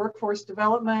upgrades for workforce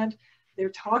development. They're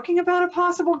talking about a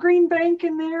possible green bank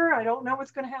in there. I don't know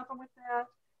what's going to happen with that,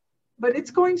 but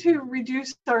it's going to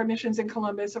reduce our emissions in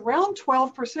Columbus around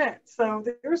 12%. So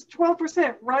there's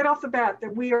 12% right off the bat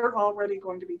that we are already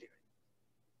going to be doing.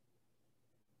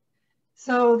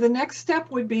 So the next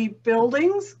step would be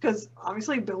buildings, because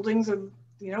obviously buildings are,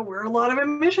 you know, where a lot of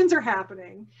emissions are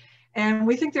happening. And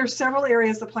we think there's several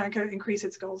areas the plan could increase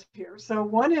its goals here. So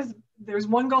one is, there's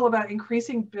one goal about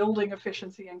increasing building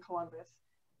efficiency in Columbus.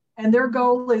 And their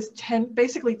goal is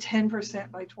basically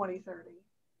 10% by 2030.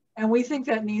 And we think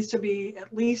that needs to be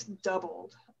at least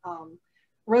doubled.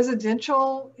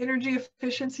 Residential energy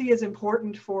efficiency is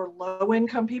important for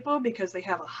low-income people because they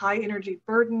have a high energy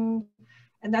burden.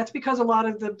 And that's because a lot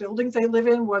of the buildings they live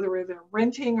in, whether they're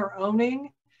renting or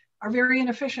owning, are very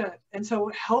inefficient. And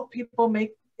so help people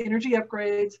make energy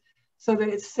upgrades so that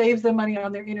it saves them money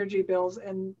on their energy bills,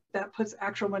 and that puts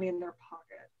actual money in their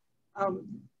pocket.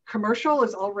 Commercial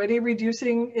is already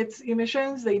reducing its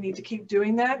emissions. They need to keep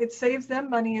doing that. It saves them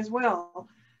money as well.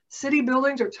 City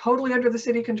buildings are totally under the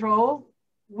city control.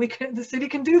 The city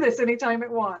can do this anytime it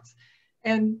wants.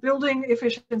 And building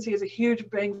efficiency is a huge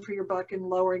bang for your buck in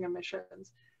lowering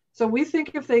emissions. So we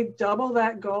think if they double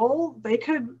that goal, they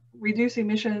could reduce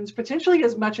emissions potentially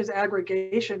as much as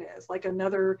aggregation is, like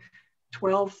another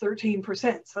 12,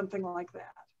 13%, something like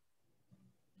that.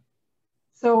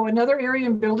 So another area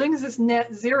in buildings is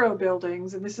net zero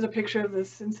buildings. And this is a picture of the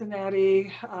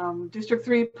Cincinnati District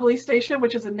 3 police station,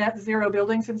 which is a net zero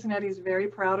building. Cincinnati is very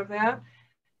proud of that.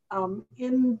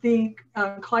 In the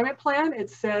climate plan, it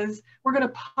says we're going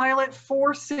to pilot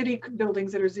 4 city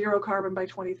buildings that are zero carbon by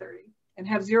 2030 and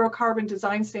have zero carbon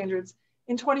design standards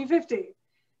in 2050.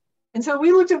 And so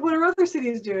we looked at what are other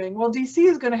cities doing? Well, DC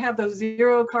is going to have those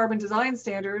zero carbon design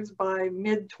standards by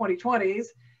mid 2020s.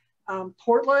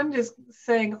 Portland is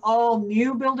saying all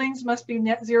new buildings must be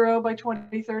net zero by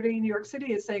 2030. New York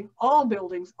City is saying all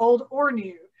buildings, old or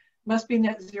new, must be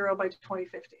net zero by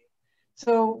 2050.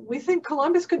 So we think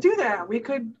Columbus could do that. We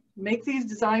could make these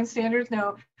design standards.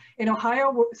 Now, in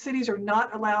Ohio, cities are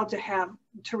not allowed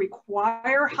to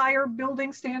require higher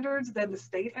building standards than the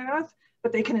state has,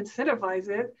 but they can incentivize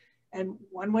it. And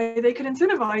one way they can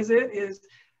incentivize it is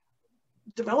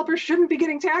developers shouldn't be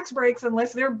getting tax breaks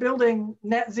unless they're building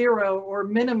net zero or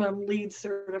minimum LEED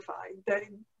certified. That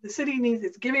the city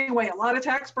it's giving away a lot of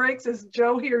tax breaks, as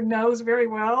Joe here knows very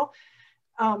well.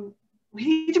 We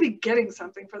need to be getting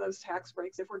something for those tax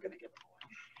breaks if we're going to give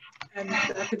them away. And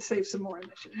that could save some more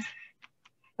emissions.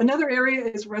 Another area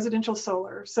is residential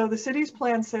solar. So the city's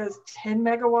plan says 10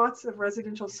 megawatts of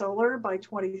residential solar by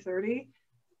 2030,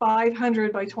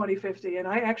 500 by 2050. And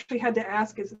I actually had to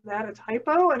ask, is that a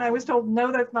typo? And I was told,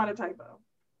 no, that's not a typo.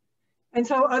 And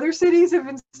so other cities have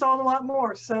installed a lot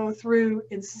more. So through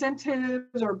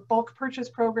incentives or bulk purchase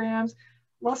programs,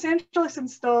 Los Angeles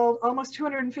installed almost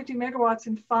 250 megawatts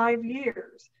in 5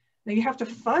 years. Now you have to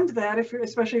fund that,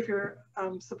 especially if you're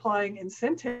supplying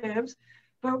incentives.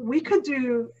 But we could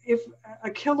do, if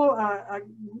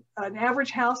an average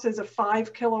house is a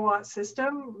 5 kilowatt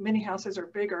system, many houses are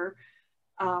bigger.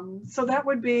 So that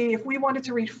would be, if we wanted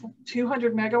to reach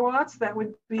 200 megawatts, that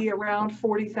would be around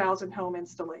 40,000 home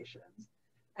installations.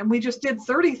 And we just did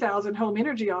 30,000 home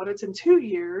energy audits in 2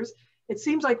 years. It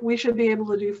seems like we should be able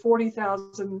to do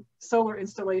 40,000 solar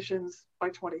installations by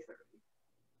 2030.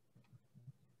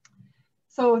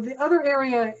 So the other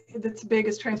area that's big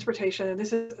is transportation, and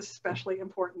this is especially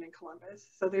important in Columbus.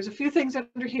 So there's a few things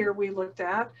under here we looked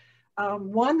at.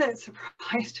 One that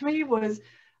surprised me was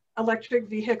electric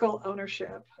vehicle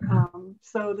ownership.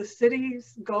 So the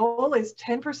city's goal is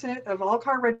 10% of all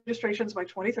car registrations by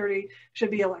 2030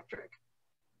 should be electric.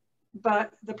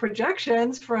 But the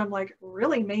projections from like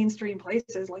really mainstream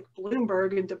places like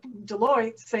Bloomberg and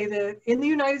Deloitte say that in the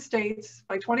United States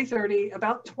by 2030,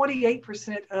 about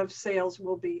 28% of sales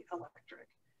will be electric.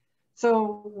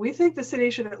 So we think the city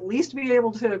should at least be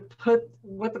able to put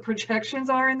what the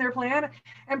projections are in their plan,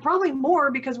 and probably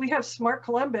more, because we have Smart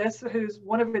Columbus, whose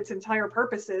one of its entire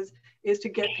purposes is to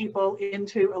get people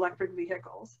into electric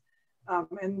vehicles.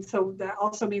 And so that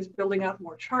also means building out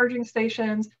more charging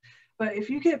stations. But if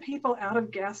you get people out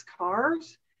of gas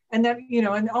cars, and that, you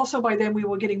know, and also by then we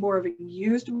will getting more of a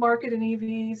used market in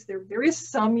EVs. There is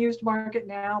some used market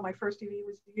now. My first EV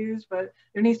was used, but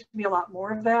there needs to be a lot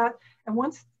more of that. And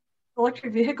once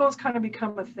electric vehicles kind of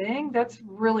become a thing, that's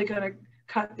really going to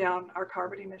cut down our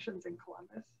carbon emissions in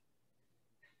Columbus.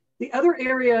 The other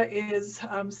area is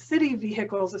city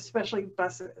vehicles, especially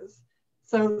buses.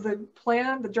 So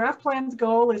the draft plan's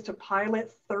goal is to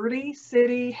pilot 30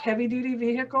 city heavy-duty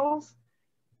vehicles,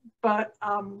 but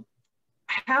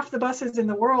half the buses in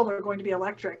the world are going to be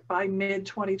electric by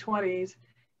mid-2020s.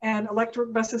 And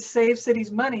electric buses save cities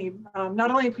money,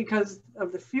 not only because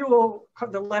of the fuel,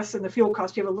 the less in the fuel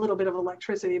cost, you have a little bit of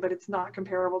electricity, but it's not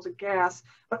comparable to gas,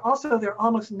 but also they're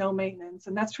almost no maintenance.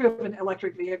 And that's true of an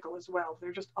electric vehicle as well.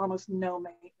 They're just almost no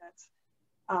maintenance.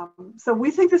 So we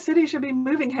think the city should be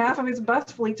moving half of its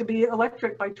bus fleet to be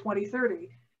electric by 2030.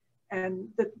 And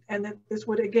that this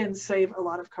would, again, save a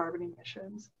lot of carbon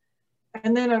emissions.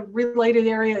 And then a related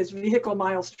area is vehicle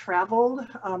miles traveled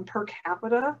per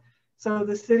capita. So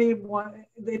the city,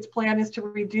 its plan is to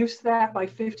reduce that by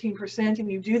 15%,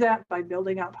 and you do that by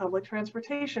building out public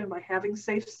transportation, by having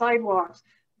safe sidewalks,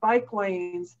 bike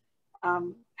lanes,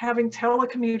 having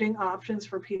telecommuting options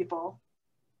for people.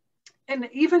 And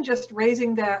even just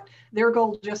raising their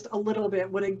goal just a little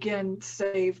bit would again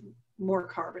save more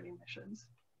carbon emissions.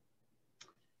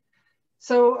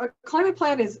 So a climate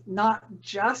plan is not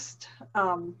just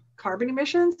carbon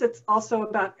emissions, it's also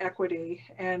about equity.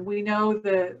 And we know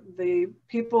that the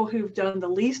people who've done the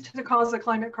least to cause the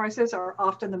climate crisis are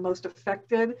often the most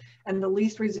affected and the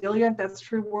least resilient. That's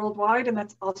true worldwide, and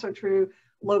that's also true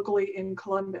locally in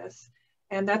Columbus.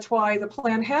 And that's why the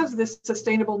plan has this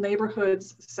sustainable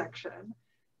neighborhoods section.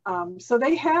 So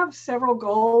they have several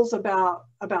goals about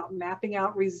mapping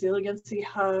out resiliency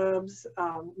hubs,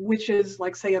 which is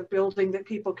like, say, a building that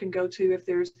people can go to if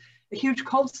there's a huge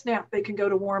cold snap, they can go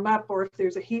to warm up, or if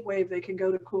there's a heat wave, they can go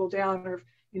to cool down, or if,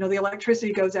 you know, the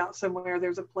electricity goes out somewhere,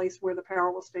 there's a place where the power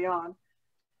will stay on.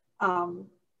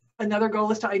 Another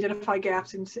goal is to identify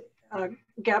gaps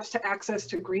to access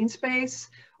to green space,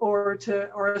 or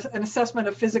an assessment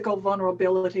of physical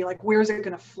vulnerability, like where is it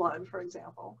going to flood, for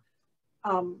example.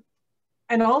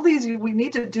 And all these, we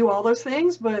need to do all those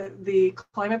things, but the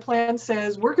climate plan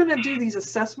says we're going to do these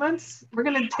assessments. We're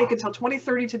going to take until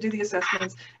 2030 to do the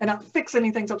assessments and not fix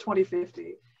anything till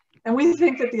 2050. And we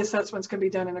think that the assessments can be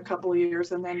done in a couple of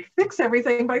years and then fix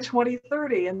everything by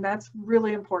 2030. And that's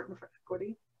really important for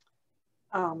equity.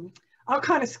 I'll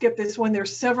kind of skip this one.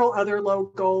 There's several other low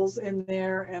goals in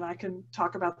there, and I can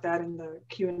talk about that in the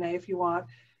Q&A if you want.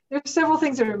 There's several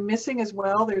things that are missing as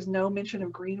well. There's no mention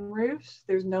of green roofs.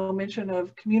 There's no mention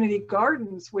of community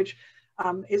gardens, which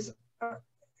of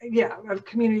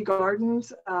community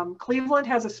gardens. Cleveland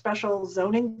has a special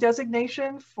zoning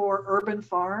designation for urban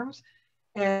farms.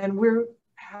 And we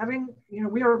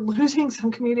are losing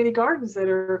some community gardens that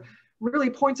are really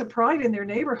points of pride in their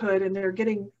neighborhood, and they're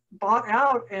getting bought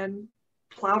out and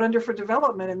plowed under for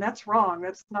development. And that's wrong.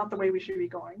 That's not the way we should be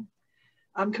going.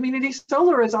 Community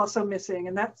solar is also missing,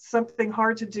 and that's something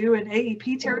hard to do in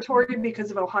AEP territory because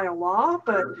of Ohio law,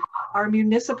 but our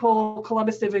municipal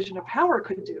Columbus Division of Power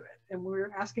could do it. And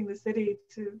we're asking the city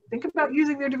to think about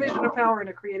using their Division of Power in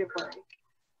a creative way.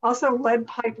 Also, lead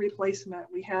pipe replacement.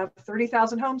 We have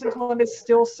 30,000 homes in Columbus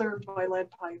still served by lead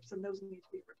pipes, and those need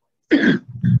to be replaced.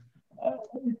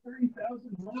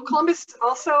 Columbus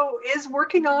also is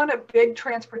working on a big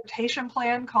transportation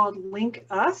plan called Link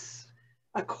Us,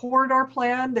 a corridor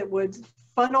plan that would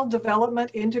funnel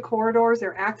development into corridors.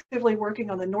 They're actively working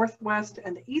on the Northwest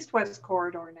and the East-West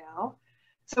corridor now.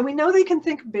 So we know they can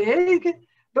think big,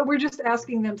 but we're just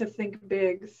asking them to think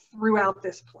big throughout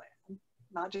this plan,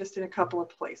 not just in a couple of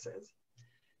places.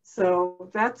 So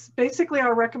that's basically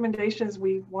our recommendations.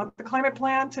 We want the climate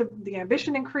plan to the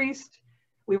ambition increased.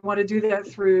 We want to do that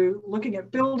through looking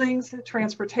at buildings,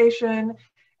 transportation,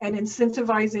 and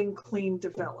incentivizing clean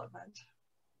development.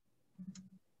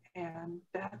 And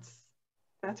that's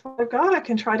what I've got. I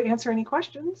can try to answer any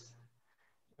questions.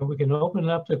 We can open it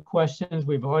up to questions.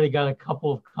 We've already got a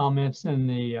couple of comments in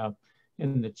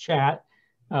the chat.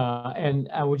 And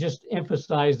I would just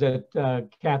emphasize that,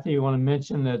 Cathy, you want to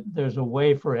mention that there's a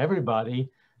way for everybody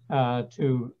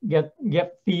to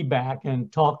get feedback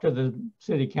and talk to the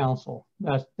city council.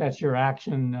 That's your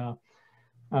action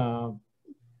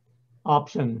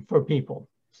option for people.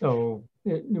 So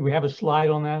do we have a slide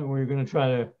on that? We're going to try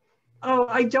to. Oh,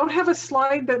 I don't have a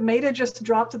slide, but Mayda just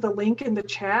dropped the link in the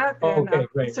chat. And, okay,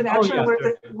 great. it's an action alert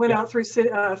that went out through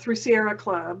Sierra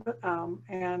Club.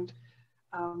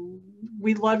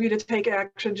 We'd love you to take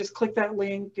action. Just click that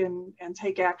link and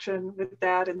take action with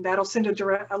that. And that'll send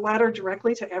a letter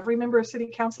directly to every member of City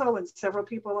Council and several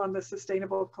people on the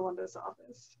Sustainable Columbus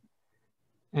office.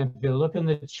 And if you look in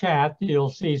the chat, you'll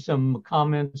see some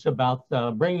comments about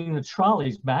bringing the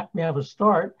trolleys back. We have a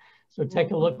start. So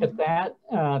take a look at that.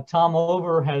 Tom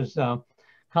Over has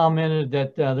commented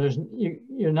that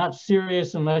you're not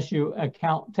serious unless you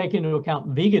take into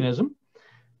account veganism.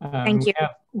 Thank you.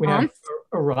 We have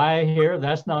Araya here.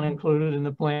 That's not included in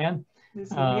the plan.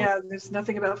 Yeah, there's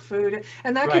nothing about food.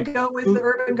 And that could go with the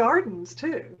urban gardens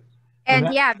too.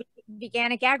 And yeah,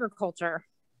 veganic agriculture.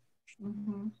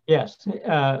 Mm-hmm. Yes.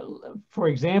 For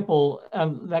example,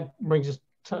 that brings us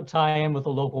to tie in with a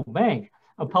local bank.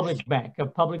 A public bank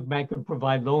would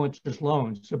provide low interest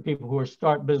loans to people who are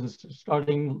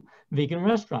starting vegan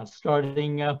restaurants,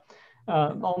 starting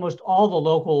almost all the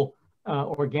local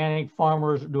organic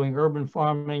farmers doing urban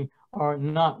farming are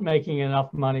not making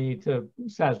enough money to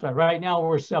satisfy. Right now,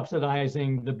 we're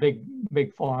subsidizing the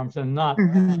big farms and not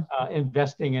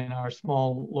investing in our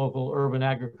small local urban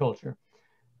agriculture.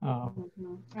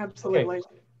 Absolutely. Okay.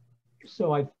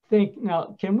 So I think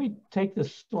now, can we take the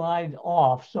slide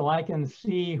off so I can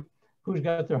see who's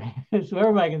got their hands, so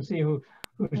everybody can see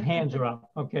whose hands are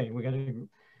up. Okay, we got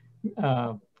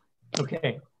to,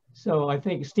 okay. So I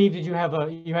think, Steve, you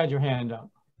had your hand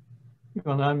up. You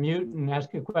want to unmute and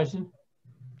ask a question?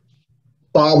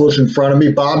 Bob was in front of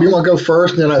me. Bob, you want to go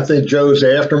first? And then I think Joe's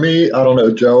after me. I don't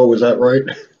know, Joe, was that right?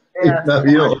 Yeah. No,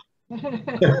 you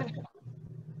don't.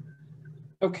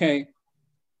 Okay.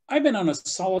 I've been on a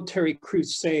solitary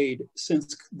crusade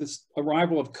since this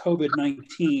arrival of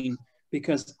COVID-19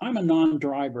 because I'm a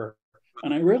non-driver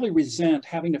and I really resent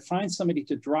having to find somebody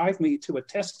to drive me to a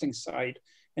testing site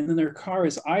and then their car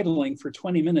is idling for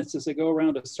 20 minutes as they go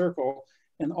around a circle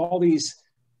and all these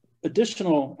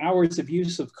additional hours of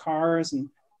use of cars and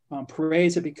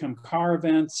parades have become car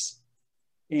events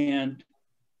and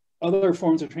other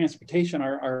forms of transportation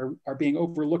are being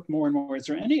overlooked more and more. Is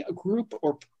there any group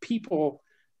or people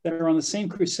that are on the same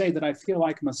crusade that I feel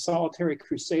like I'm a solitary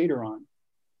crusader on?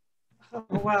 Oh,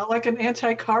 wow, like an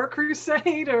anti-car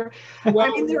crusade? Or,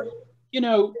 well, I mean, you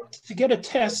know, to get a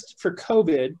test for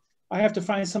COVID, I have to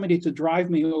find somebody to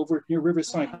drive me over near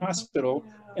Riverside Hospital,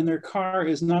 and their car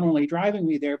is not only driving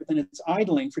me there, but then it's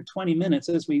idling for 20 minutes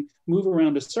as we move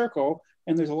around a circle,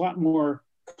 and there's a lot more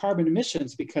carbon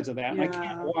emissions because of that. Yeah. I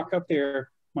can't walk up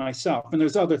there myself, and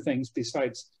there's other things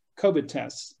besides COVID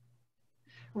tests.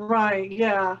 Right,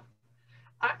 yeah.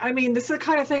 I mean, this is the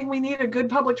kind of thing we need a good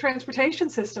public transportation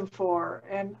system for.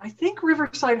 And I think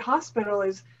Riverside Hospital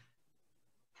is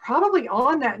probably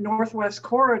on that northwest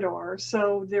corridor.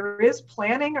 So there is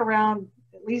planning around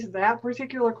at least that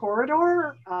particular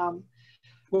corridor.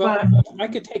 Well, I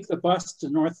could take the bus to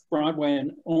North Broadway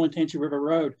and Olentangy River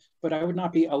Road, but I would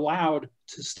not be allowed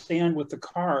to stand with the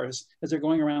cars as they're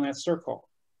going around that circle.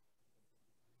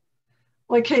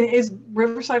 Like, is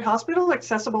Riverside Hospital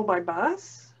accessible by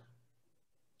bus?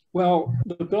 Well,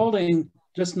 the building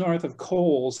just north of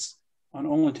Coles on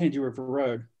Olentangy River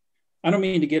Road. I don't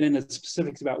mean to get into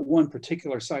specifics about one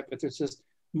particular site, but there's just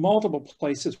multiple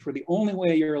places where the only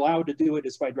way you're allowed to do it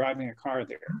is by driving a car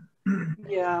there.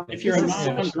 Yeah. If you're a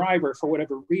non-driver for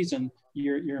whatever reason,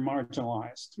 you're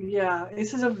marginalized. Yeah,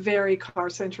 this is a very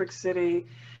car-centric city,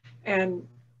 and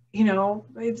you know,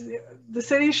 the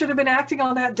city should have been acting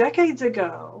on that decades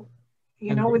ago.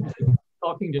 You know, with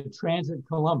talking to Transit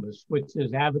Columbus, which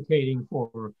is advocating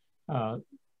for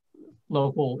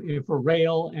local, for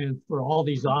rail and for all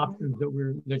these options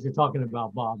that you're talking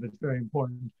about, Bob. It's very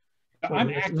important. So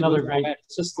I'm active another with great that.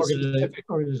 It's just the specific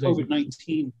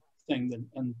COVID-19 thing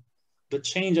and the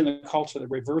change in the culture, the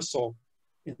reversal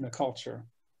in the culture.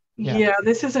 Yeah,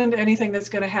 this isn't anything that's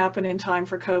going to happen in time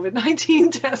for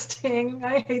COVID-19 testing.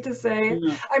 I hate to say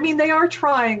it. I mean, they are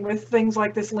trying with things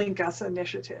like this Link Us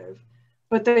initiative,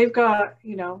 but they've got,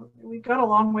 you know, we've got a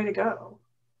long way to go.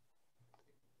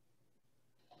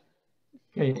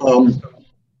 Okay.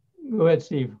 Go ahead,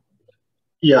 Steve.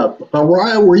 Yeah.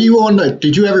 Ryan, were you on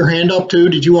did you have your hand up too?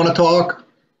 Did you want to talk?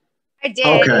 I did.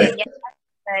 Okay.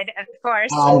 Yeah, of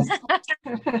course.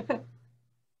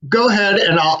 Go ahead,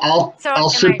 and I'll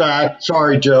sit back.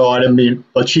 Sorry, Joe, I didn't mean,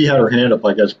 but she had her hand up,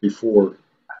 I guess, before.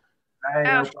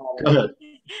 Oh. Go ahead.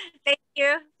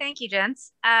 Thank you,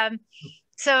 gents.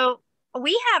 So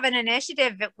we have an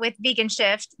initiative with Vegan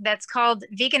Shift that's called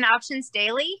Vegan Options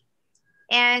Daily,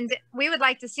 And we would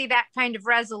like to see that kind of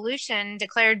resolution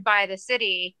declared by the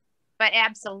city, but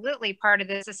absolutely part of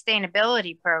the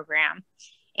sustainability program.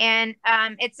 And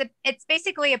it's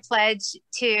basically a pledge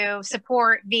to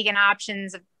support vegan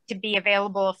options to be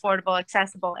available, affordable,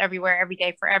 accessible everywhere, every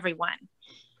day for everyone.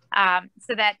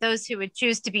 So that those who would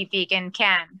choose to be vegan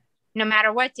can, no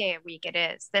matter what day of week it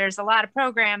is. There's a lot of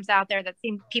programs out there that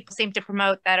people seem to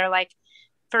promote that are like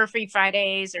Fur-Free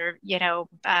Fridays or,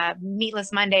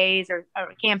 Meatless Mondays or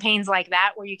campaigns like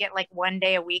that, where you get like one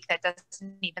day a week that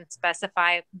doesn't even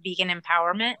specify vegan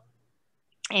empowerment.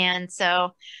 And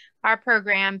so our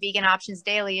program, Vegan Options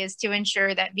Daily, is to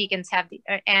ensure that vegans have,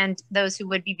 and those who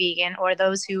would be vegan or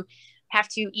those who have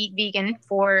to eat vegan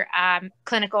for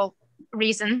clinical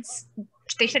reasons,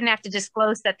 they shouldn't have to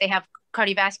disclose that they have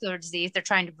cardiovascular disease they're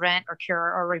trying to prevent or cure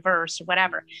or reverse or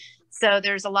whatever. So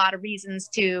there's a lot of reasons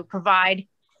to provide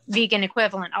vegan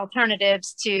equivalent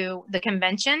alternatives to the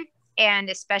convention, and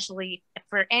especially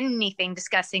for anything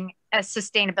discussing a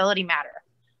sustainability matter.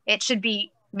 It should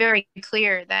be very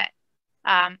clear that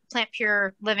plant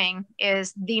pure living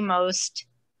is the most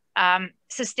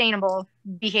sustainable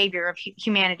behavior of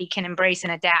humanity can embrace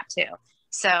and adapt to.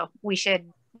 So we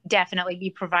should definitely be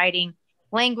providing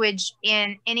language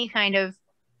in any kind of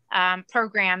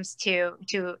programs to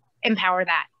empower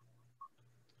that.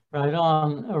 Right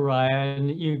on, Araya.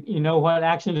 And you know what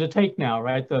action to take now,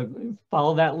 right?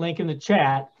 Follow that link in the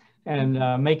chat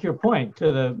and make your point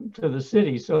to the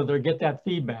city so they'll get that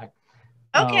feedback.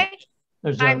 Okay.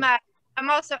 I'm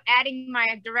also adding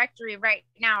my directory right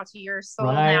now to your soul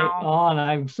right now. On.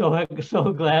 I'm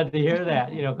so glad to hear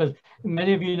that, because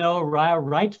many of you know Araya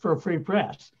writes for Free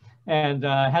Press and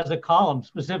has a column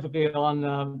specifically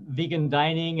on vegan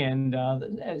dining, and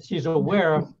she's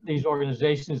aware of these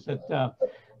organizations that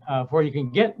where you can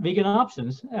get vegan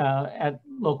options at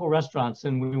local restaurants,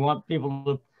 and we want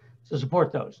people to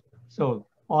support those. So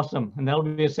awesome, and that'll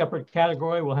be a separate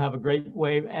category. We'll have a great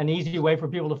way, an easy way for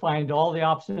people to find all the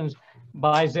options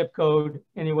by zip code,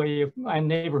 any way you find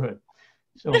neighborhood.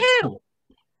 So cool.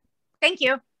 Thank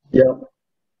you. Yeah.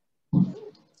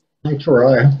 Thanks,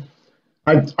 Ryan.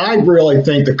 I really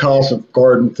think the Cosmic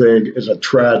Garden thing is a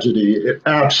tragedy.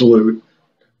 Absolute.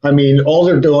 I mean, all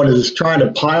they're doing is trying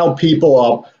to pile people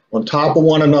up on top of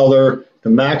one another to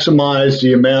maximize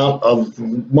the amount of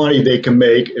money they can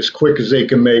make as quick as they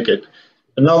can make it.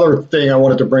 Another thing I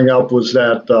wanted to bring up was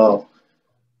that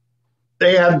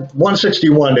they had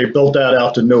 161, they built that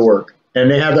out to Newark,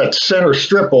 and they had that center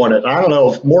strip on it. I don't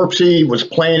know if Morpsey was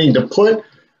planning to put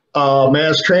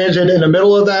mass transit in the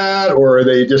middle of that, or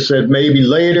they just said maybe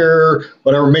later,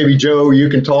 whatever. Maybe Joe, you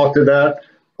can talk to that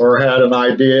or had an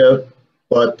idea.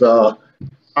 But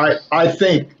I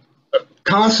think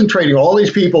concentrating all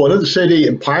these people into the city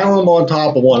and piling them on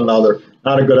top of one another,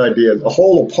 not a good idea. The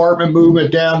whole apartment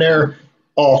movement down there,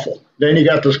 awful. Then you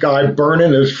got this guy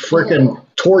burning his freaking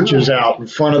torches out in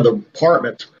front of the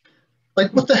apartments.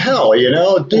 Like, what the hell,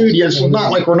 Dude, it's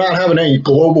not like we're not having any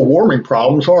global warming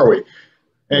problems, are we?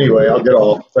 Anyway, I'll get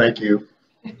off. Thank you.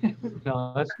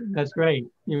 No, that's great.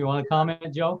 You want to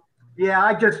comment, Joe? Yeah,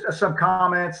 I just some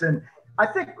comments, and I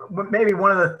think maybe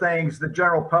one of the things the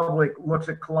general public looks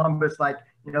at Columbus like,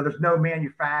 there's no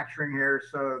manufacturing here,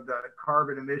 so the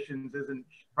carbon emissions isn't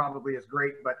probably as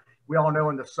great. But we all know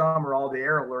in the summer, all the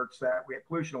air alerts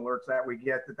pollution alerts that we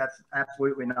get, that's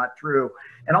absolutely not true.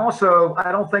 And also,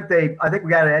 I think we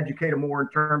got to educate them more in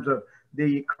terms of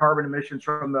the carbon emissions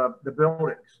from the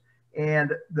buildings.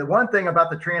 And the one thing about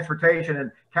the transportation,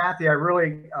 and Cathy, I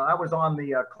was on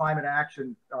the climate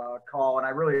action call, and I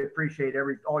really appreciate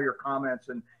all your comments,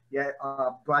 and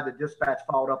glad the dispatch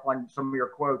followed up on some of your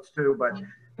quotes too. But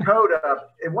CODA,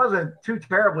 it wasn't too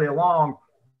terribly long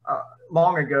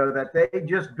ago that they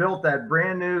just built that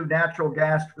brand new natural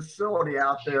gas facility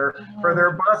out there for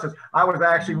their buses. I was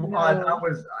actually I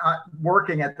was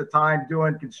working at the time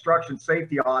doing construction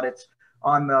safety audits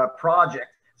on the project.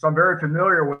 So I'm very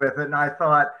familiar with it. And I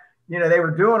thought, they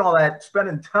were doing all that,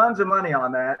 spending tons of money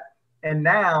on that. And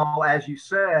now, as you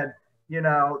said,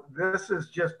 this is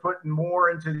just putting more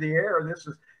into the air. This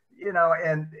is,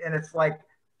 and it's like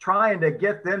trying to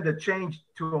get them to change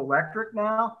to electric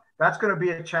now. That's going to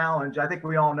be a challenge. I think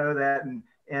we all know that. And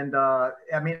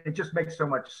I mean, it just makes so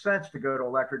much sense to go to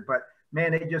electric, but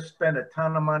man, they just spend a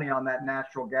ton of money on that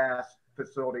natural gas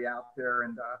facility out there.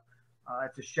 And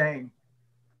it's a shame.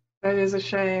 That is a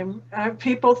shame.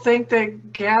 People think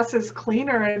that gas is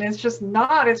cleaner, and it's just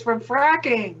not. It's from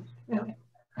fracking.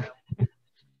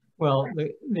 Well,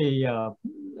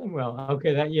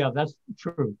 that's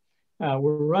true.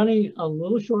 We're running a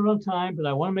little short on time, but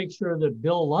I want to make sure that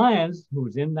Bill Lyons,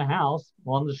 who's in the house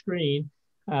on the screen,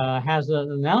 has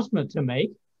an announcement to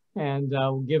make, and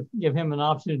we'll give him an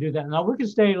option to do that. Now we can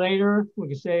stay later.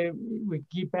 We can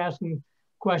keep asking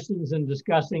questions and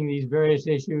discussing these various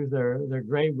issues. They're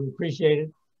great. We appreciate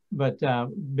it. But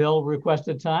Bill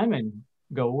requested time, and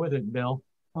go with it, Bill.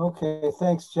 Okay,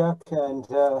 thanks, Chuck. And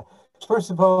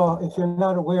first of all, if you're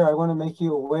not aware, I want to make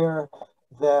you aware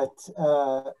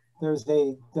that there's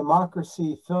a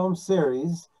democracy film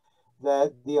series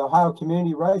that the Ohio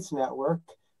Community Rights Network,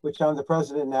 which I'm the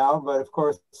president now, but of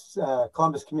course,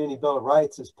 Columbus Community Bill of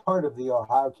Rights is part of the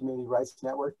Ohio Community Rights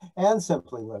Network and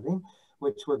Simply Living,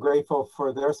 which we're grateful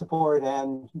for their support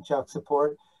and Chuck's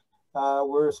support.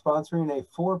 We're sponsoring a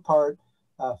 4-part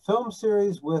film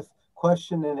series with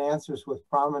question and answers with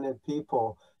prominent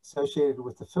people associated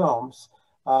with the films.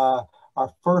 Our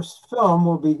first film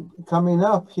will be coming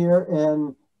up here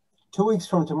in 2 weeks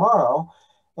from tomorrow,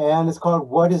 and it's called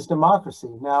What is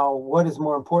Democracy? Now, what is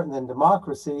more important than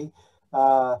democracy?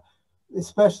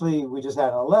 Especially, we just had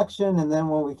an election, and then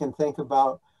when we can think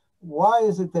about why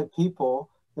is it that people,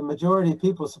 the majority of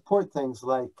people, support things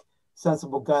like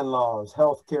sensible gun laws,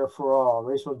 health care for all,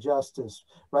 racial justice,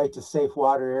 right to safe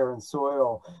water, air, and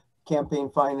soil, campaign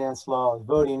finance laws,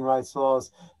 voting rights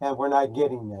laws, and we're not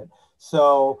getting it.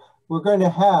 So we're going to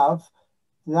have,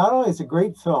 not only is it a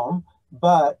great film,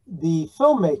 but the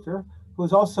filmmaker,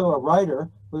 who's also a writer,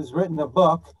 who's written a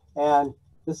book, and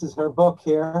this is her book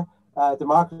here,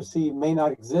 Democracy May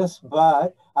Not Exist,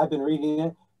 but I've been reading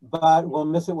it, but we'll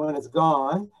miss it when it's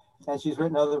gone. And she's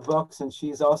written other books, and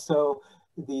she's also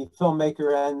the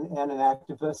filmmaker and an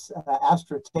activist,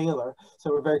 Astra Taylor.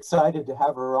 So we're very excited to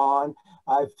have her on.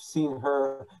 I've seen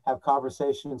her have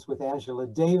conversations with Angela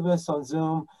Davis on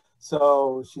Zoom.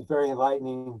 So she's very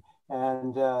enlightening.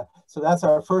 And so that's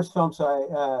our first film.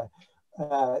 So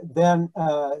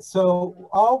so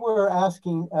all we're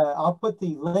asking, I'll put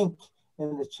the link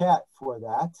in the chat for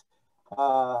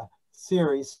that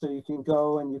series, so you can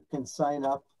go and you can sign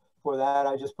up for that.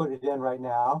 I just put it in right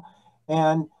now.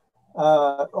 And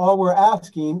all we're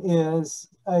asking is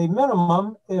a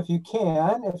minimum, if you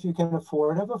can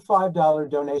afford, of a $5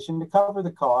 donation to cover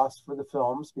the cost for the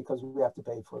films, because we have to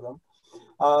pay for them.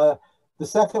 The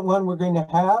second one we're going to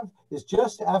have is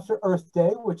just after Earth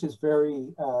Day, which is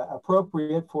very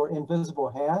appropriate for Invisible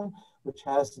Hand, which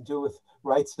has to do with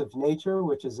rights of nature,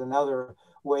 which is another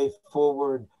way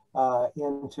forward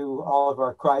into all of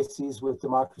our crises with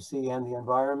democracy and the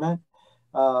environment.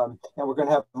 And we're going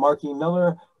to have Marky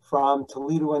Miller from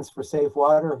Toledoans for Safe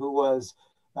Water, who's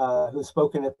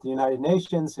spoken at the United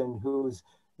Nations and who's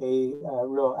a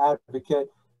real advocate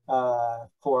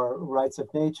for rights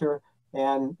of nature,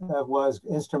 and was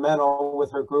instrumental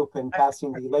with her group in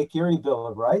passing the Lake Erie Bill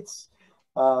of Rights,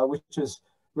 which is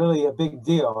really a big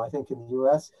deal, I think, in the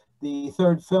US. The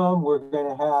third film we're going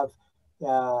to have,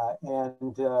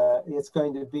 it's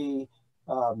going to be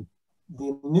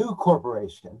the new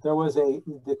corporation. There was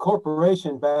the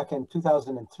corporation back in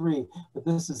 2003, but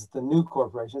this is the new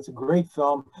corporation. It's a great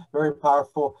film, very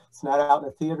powerful. It's not out in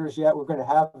the theaters yet. We're going to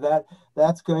have that.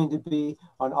 That's going to be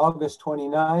on August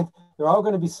 29th. They're all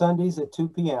going to be Sundays at 2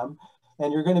 p.m.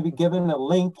 And you're going to be given a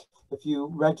link if you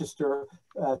register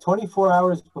 24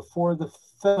 hours before the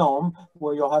film,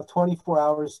 where you'll have 24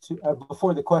 hours to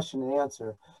before the question and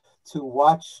answer to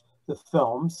watch the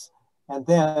films, and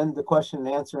then the question and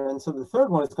answer. And so the third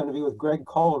one is going to be with Greg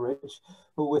Coleridge,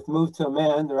 who with Move to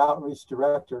Amend, their outreach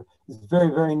director, is very,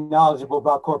 very knowledgeable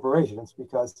about corporations,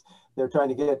 because they're trying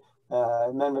to get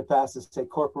amendment passed to say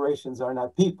corporations are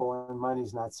not people and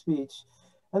money's not speech.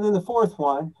 And then the fourth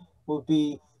one will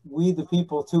be We the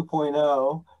People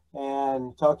 2.0,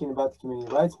 and talking about the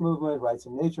community rights movement, rights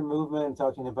of nature movement,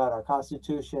 talking about our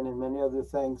Constitution and many other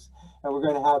things. And we're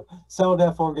going to have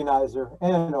CELDEF organizer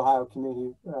and Ohio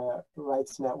Community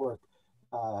Rights Network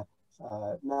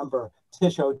member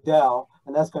Tish Odell,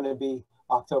 and that's going to be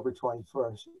October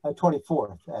 24th at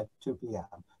 2 p.m.,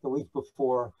 one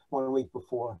week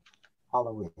before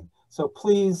Halloween. So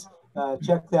please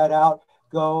check that out.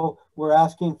 Go. We're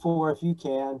asking for, if you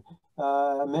can,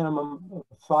 a minimum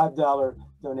 $5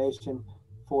 donation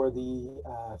for the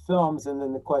films, and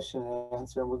then the question and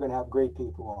answer, and we're going to have great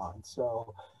people on.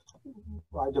 So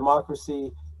our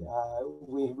democracy,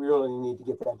 we really need to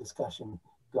get that discussion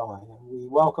going, and we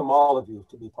welcome all of you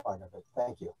to be part of it.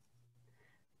 Thank you.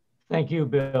 Thank you,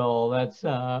 Bill. That's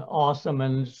awesome.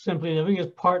 And Simply Living is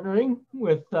partnering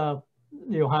with the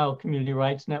Ohio Community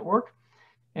Rights Network,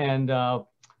 and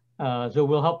so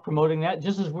we'll help promoting that,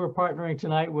 just as we're partnering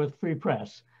tonight with Free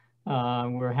Press.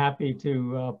 We're happy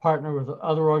to partner with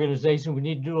other organizations. We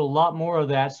need to do a lot more of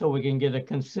that so we can get a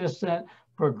consistent,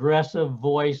 progressive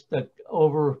voice that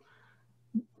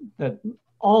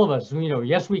all of us, you know,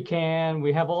 yes, we can.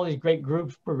 We have all these great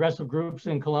groups, progressive groups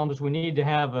in Columbus. We need to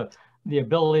have the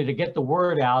ability to get the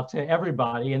word out to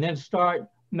everybody and then start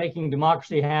making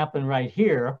democracy happen right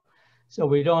here. So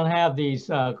we don't have these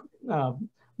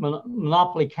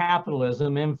monopoly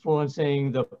capitalism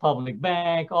influencing the public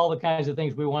bank, all the kinds of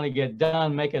things we want to get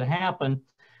done, make it happen.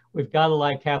 We've got to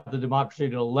like have the democracy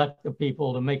to elect the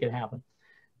people to make it happen.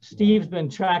 Steve's been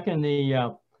tracking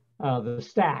the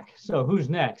stack. So who's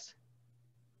next?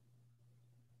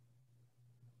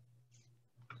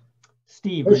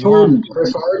 Steve, Chris Harden,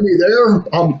 you there?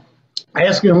 I'm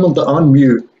asking him to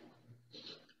unmute.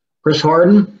 Chris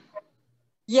Harden?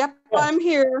 Yep, I'm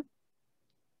here.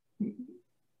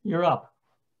 You're up.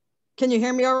 Can you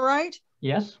hear me all right?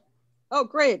 Yes. Oh,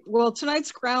 great. Well,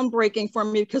 tonight's groundbreaking for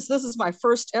me because this is my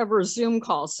first ever Zoom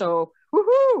call. So,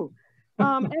 woohoo!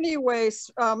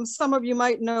 Anyways, some of you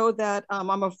might know that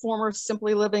I'm a former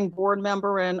Simply Living board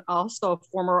member and also a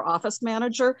former office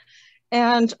manager.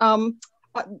 And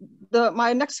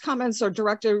my next comments are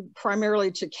directed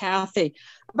primarily to Cathy.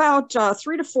 About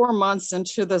 3 to 4 months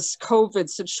into this COVID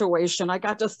situation, I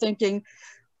got to thinking,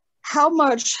 how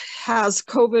much has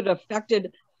COVID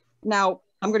affected, now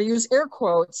I'm going to use air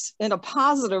quotes, in a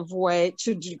positive way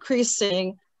to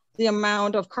decreasing the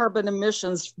amount of carbon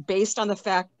emissions based on the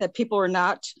fact that people are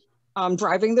not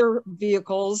driving their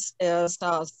vehicles as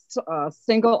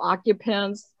single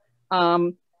occupants,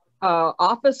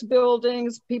 office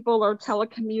buildings, people are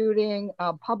telecommuting,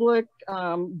 public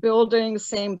buildings,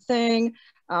 same thing.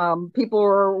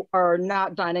 People are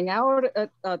not dining out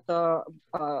at the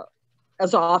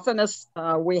as often as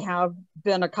we have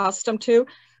been accustomed to.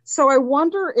 So I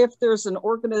wonder if there's an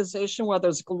organization, whether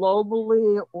it's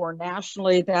globally or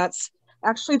nationally, that's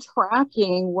actually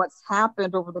tracking what's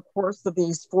happened over the course of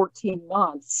these 14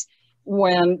 months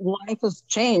when life has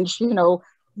changed. You know,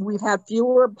 we've had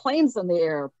fewer planes in the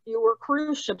air, fewer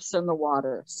cruise ships in the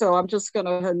water. So I'm just going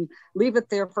to leave it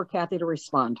there for Cathy to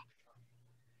respond.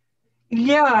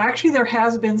 Yeah, actually, there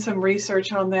has been some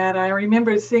research on that. I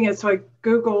remember seeing it, so I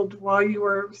Googled while you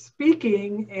were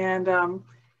speaking, and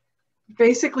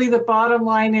basically the bottom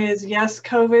line is, yes,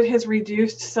 COVID has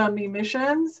reduced some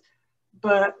emissions,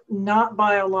 but not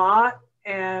by a lot.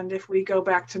 And if we go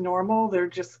back to normal, they're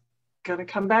just going to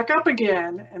come back up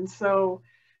again. And so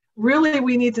really,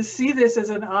 we need to see this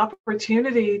as an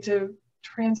opportunity to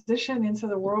transition into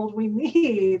the world we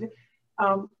need.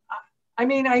 I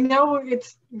mean, I know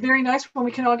it's very nice when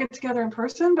we can all get together in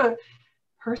person, but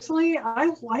personally,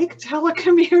 I like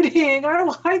telecommuting. I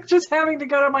like just having to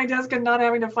go to my desk and not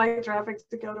having to fight traffic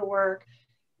to go to work.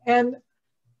 And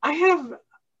I'm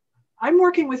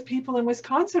working with people in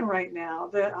Wisconsin right now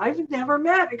that I've never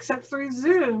met except through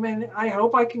Zoom. And I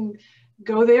hope I can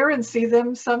go there and see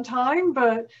them sometime,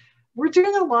 but we're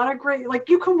doing a lot of great, like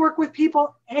you can work with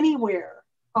people anywhere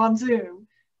on Zoom,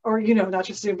 or, you know, not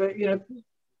just Zoom, but, you know,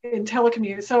 in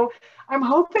telecommuting. So I'm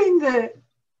hoping that,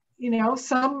 you know,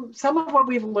 some of what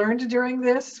we've learned during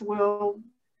this will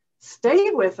stay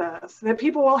with us, that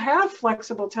people will have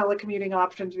flexible telecommuting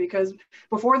options, because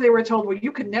before they were told, well,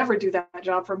 you could never do that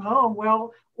job from home.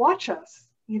 Well, watch us,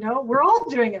 you know, we're all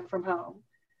doing it from home.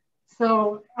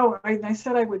 So, oh, I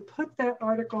said I would put that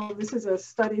article, this is a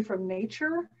study from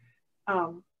Nature.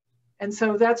 And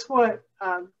so that's what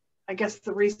I guess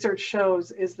the research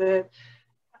shows, is that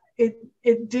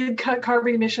it did cut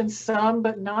carbon emissions some,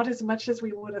 but not as much as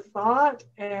we would have thought,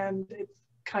 and it's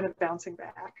kind of bouncing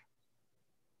back.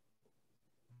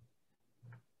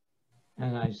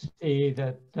 And I see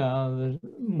that the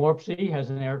MORPC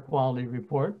has an air quality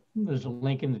report. There's a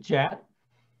link in the chat.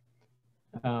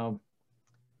 One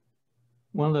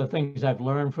of the things I've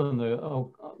learned from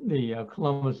the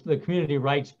Columbus, the community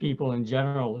rights people in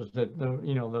general, is that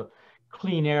the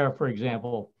clean air, for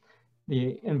example,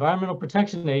 the Environmental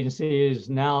Protection Agency is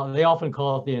now, they often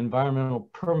call it the Environmental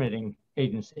Permitting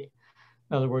Agency.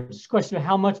 In other words, it's a question of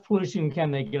how much pollution can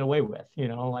they get away with? You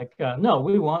know, like, no,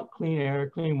 we want clean air,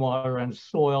 clean water, and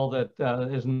soil that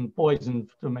isn't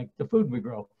poisoned to make the food we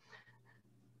grow.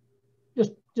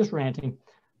 Just ranting.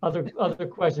 Other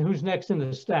question, who's next in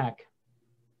the stack?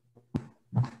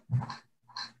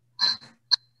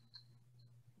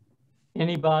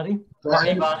 Anybody?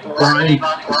 Yes,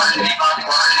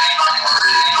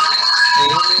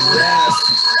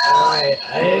 I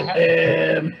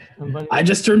am. I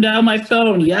just turned down my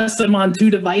phone. Yes, I'm on 2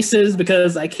 devices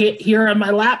because I can't hear on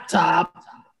my laptop,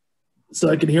 so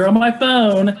I can hear on my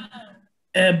phone.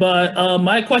 But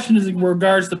my question is in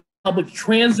regards to public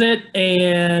transit,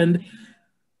 and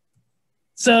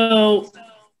so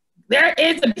there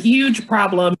is a huge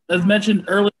problem, as mentioned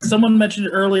earlier. Someone mentioned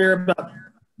earlier about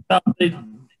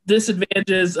the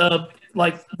disadvantages of,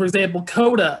 like, for example,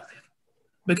 CODA,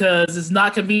 because it's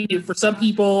not convenient for some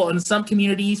people in some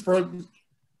communities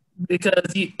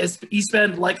because you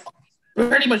spend like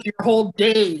pretty much your whole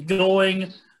day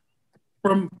going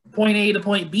from point A to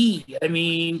point B. I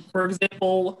mean, for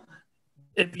example,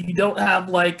 if you don't have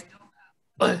like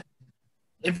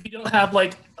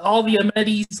all the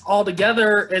amenities all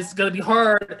together, it's going to be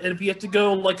hard. And if you have to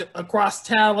go like across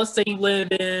town, let's say you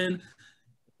live in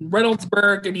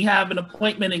Reynoldsburg and you have an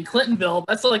appointment in Clintonville,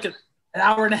 that's like an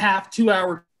hour and a half,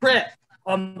 2-hour trip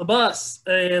on the bus.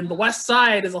 And the West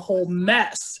Side is a whole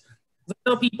mess. I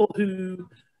know people who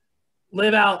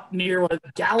live out near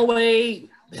Galloway,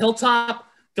 Hilltop,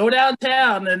 go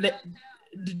downtown and they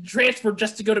transfer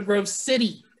just to go to Grove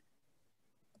City.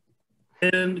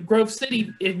 In Grove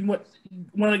City, if you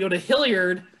want to go to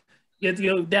Hilliard, you have to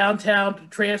go downtown to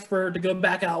transfer to go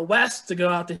back out west to go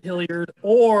out to Hilliard,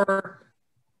 or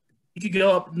you could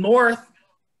go up north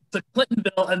to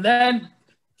Clintonville and then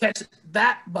catch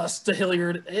that bus to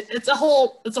Hilliard. It's a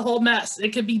whole mess.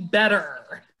 It could be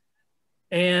better,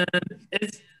 and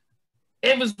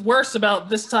it was worse about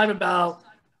this time about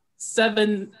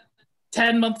 7-10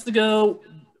 months ago,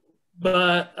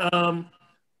 but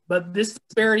this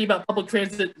disparity about public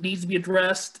transit needs to be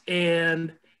addressed,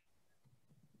 and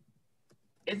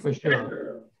it's for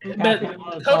sure. But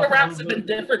CODA routes have been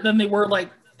different than they were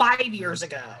like 5 years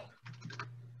ago.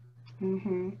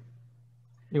 Mm-hmm.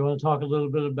 You want to talk a little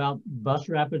bit about bus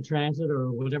rapid transit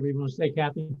or whatever you want to say,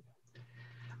 Cathy?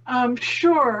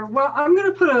 Sure. Well, I'm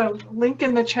going to put a link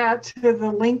in the chat to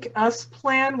the Link Us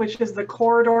plan, which is the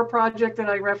corridor project that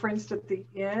I referenced at the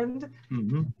end.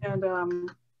 Mm-hmm.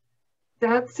 And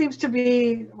that seems to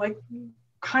be like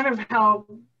kind of how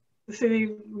the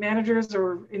city managers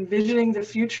are envisioning the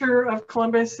future of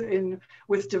Columbus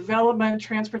with development,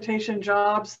 transportation,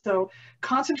 jobs. So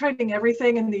concentrating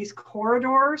everything in these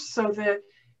corridors so that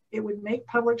it would make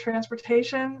public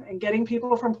transportation and getting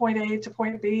people from point A to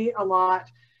point B a lot,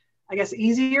 I guess,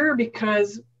 easier,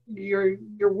 because you're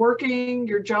working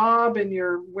your job and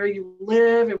where you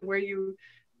live and where you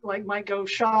like might go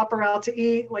shop or out to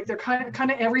eat. Like they're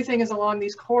kind of everything is along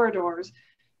these corridors.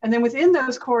 And then within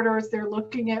those corridors, they're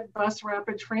looking at bus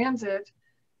rapid transit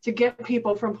to get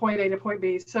people from point A to point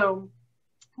B. So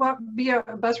be a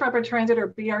bus rapid transit or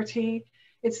BRT,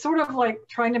 it's sort of like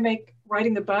trying to make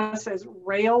riding the bus as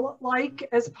rail-like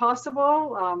as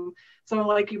possible. So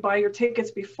like you buy your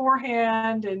tickets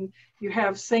beforehand and you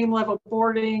have same level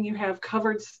boarding, you have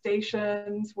covered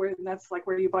stations that's like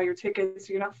where you buy your tickets.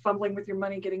 So you're not fumbling with your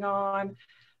money getting on.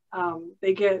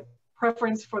 They get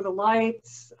preference for the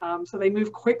lights. So they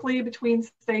move quickly between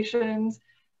stations.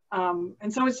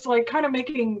 And so it's like kind of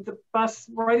making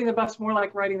riding the bus more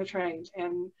like riding the train.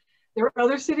 And there are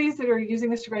other cities that are using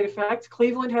this to great effect.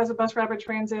 Cleveland has a bus rapid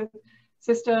transit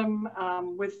system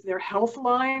with their health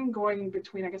line going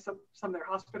between, I guess, some of their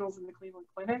hospitals and the Cleveland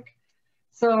Clinic.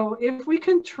 So if we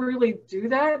can truly do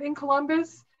that in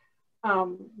Columbus,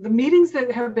 the meetings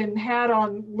that have been had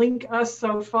on Link Us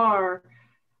so far,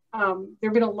 there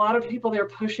have been a lot of people there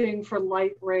pushing for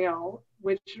light rail,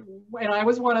 and I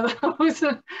was one of those.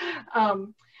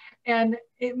 And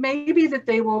it may be that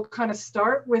they will kind of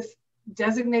start with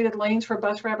designated lanes for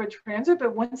bus rapid transit,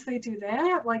 but once they do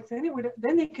that, like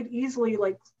then they could easily,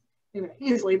 like,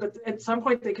 but at some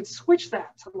point they could switch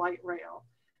that to light rail.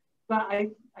 But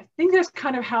I think that's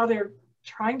kind of how they're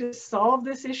trying to solve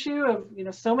this issue of,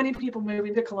 so many people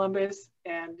moving to Columbus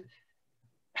and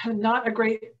not a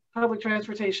great public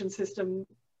transportation system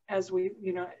as we,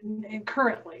 and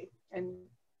currently, and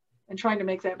trying to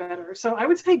make that better. So I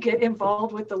would say get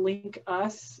involved with the Link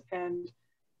Us and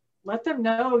let them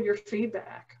know your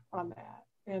feedback on that.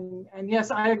 And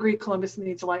yes, I agree, Columbus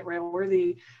needs light rail. We're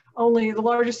the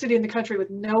largest city in the country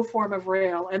with no form of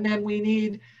rail. And then we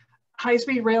need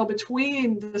high-speed rail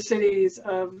between the cities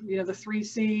of, the 3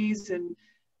 Cs and,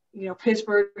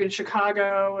 Pittsburgh and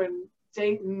Chicago and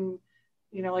Dayton,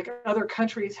 like other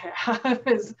countries have.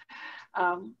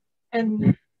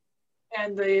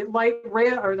 And the light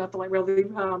rail, or not the light rail,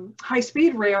 the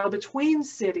high-speed rail between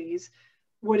cities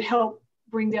would help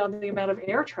bring down the amount of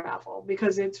air travel,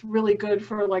 because it's really good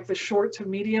for like the short to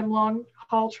medium long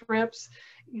haul trips.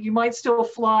 You might still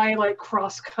fly like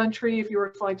cross country if you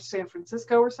were flying to San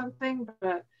Francisco or something,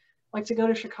 but like to go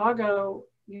to Chicago,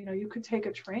 you could take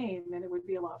a train and it would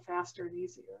be a lot faster and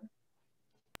easier.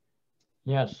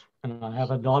 Yes, and I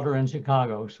have a daughter in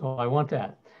Chicago, so I want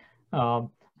that.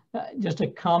 Just a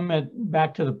comment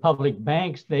back to the public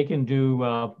banks, they can do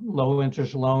low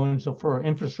interest loans for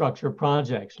infrastructure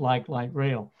projects like light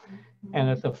rail. And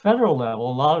at the federal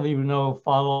level, a lot of you know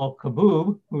Fadl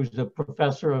Kaboub, who's a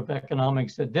professor of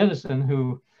economics at Denison,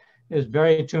 who is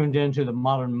very tuned into the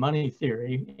modern money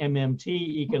theory, MMT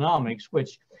economics,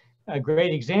 which a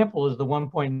great example is the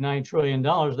 $1.9 trillion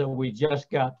that we just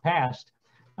got passed.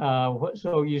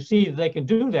 So you see they can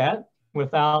do that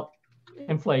without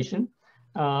inflation.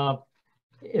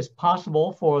 It's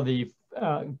possible for the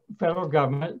federal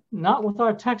government, not with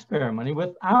our taxpayer money,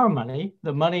 with our money,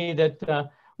 the money that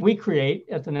we create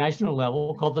at the national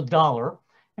level called the dollar,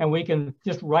 and we can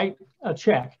just write a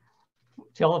check.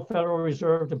 Tell the Federal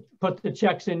Reserve to put the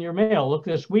checks in your mail. Look,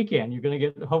 this weekend, you're going to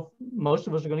get, most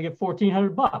of us are going to get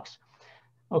 $1,400.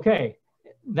 Okay,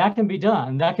 that can be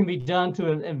done. That can be done to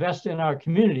invest in our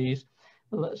communities.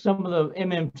 Some of the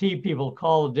MMT people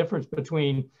call the difference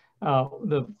between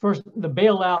the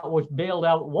bailout, which bailed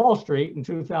out Wall Street in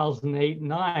 2008 and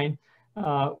 9.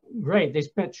 Great, they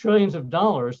spent trillions of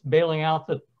dollars bailing out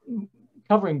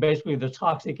covering basically the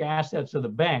toxic assets of the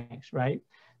banks, right?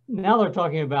 Now they're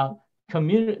talking about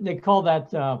community, they call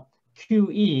that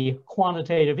QE,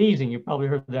 quantitative easing. You probably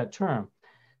heard that term.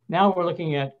 Now we're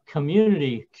looking at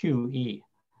community QE.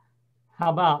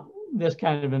 How about this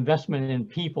kind of investment in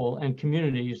people and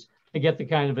communities to get the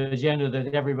kind of agenda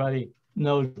that everybody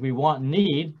knows we want and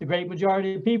need, the great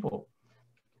majority of people?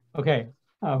 Okay,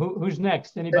 who's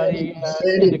next? Anybody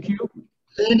in the queue?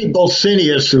 Sandy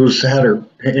Bolsinius, who's had her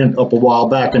hand up a while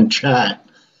back in chat.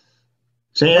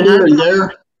 Sandy, are you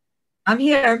there? I'm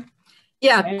here.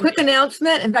 Yeah, quick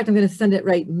announcement. In fact, I'm going to send it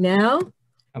right now.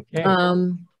 Okay.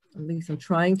 At least I'm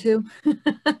trying to.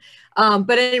 But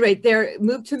at any rate, their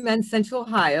Move to Men Central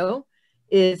Ohio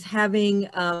is having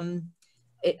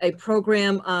a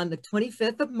program on the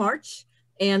 25th of March.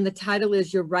 And the title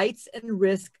is Your Rights and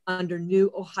Risk Under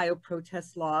New Ohio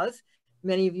Protest Laws.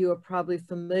 Many of you are probably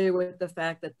familiar with the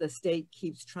fact that the state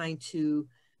keeps trying to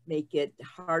make it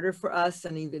harder for us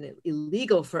and even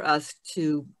illegal for us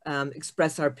to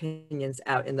express our opinions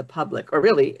out in the public or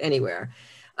really anywhere.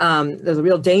 There's a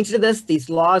real danger to this. These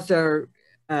laws are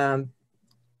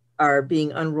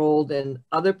being unrolled in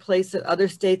other places, other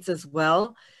states as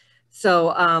well. So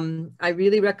I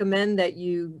really recommend that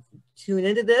you tune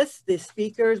into this. The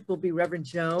speakers will be Reverend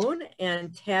Joan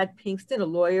and Tad Pinkston, a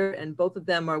lawyer, and both of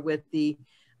them are with the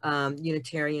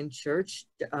Unitarian Church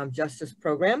Justice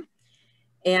Program.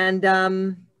 And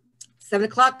 7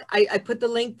 o'clock, I put the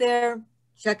link there,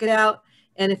 check it out.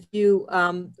 And if you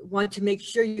want to make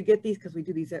sure you get these, because we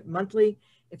do these monthly,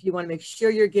 if you want to make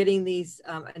sure you're getting these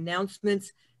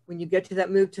announcements, when you get to that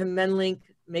Move to Men link,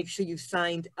 make sure you've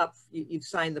signed up, you've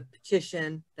signed the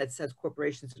petition that says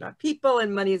corporations are not people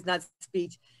and money is not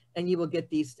speech, and you will get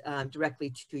these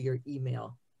directly to your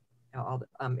email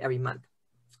every month.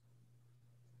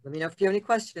 Let me know if you have any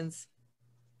questions.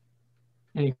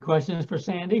 Any questions for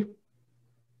Sandy?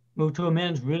 Move to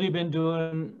Amend's really been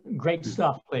doing great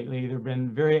stuff lately. They've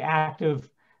been very active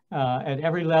at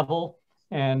every level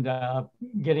and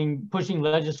pushing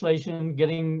legislation,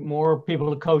 getting more people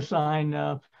to co-sign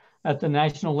at the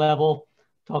national level.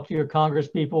 Talk to your Congress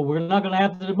people. We're not going to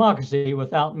have the democracy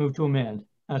without Move to Amend.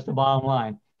 That's the bottom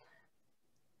line.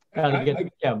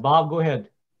 Yeah, Bob, go ahead.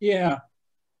 Yeah.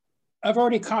 I've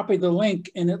already copied the link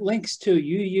and it links to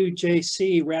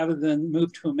UUJC rather than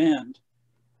Move to Amend.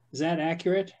 Is that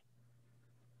accurate?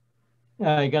 You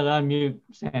got to unmute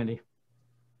Sandy.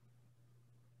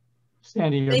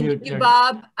 Sandy, you're Thank mute you, there.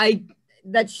 Bob.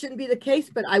 That shouldn't be the case,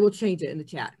 but I will change it in the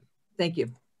chat. Thank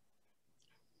you.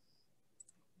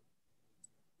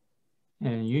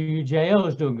 And UUJO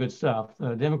is doing good stuff.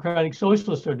 The Democratic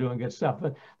Socialists are doing good stuff.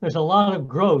 But there's a lot of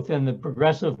growth in the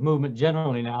progressive movement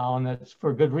generally now, and that's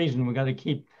for good reason. We got to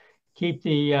keep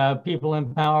the people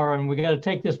in power, and we got to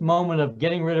take this moment of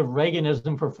getting rid of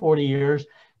Reaganism for 40 years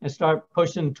and start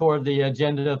pushing toward the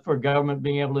agenda for government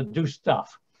being able to do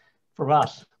stuff for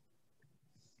us.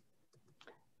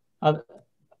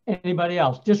 Anybody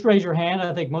else? Just raise your hand.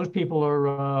 I think most people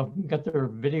are got their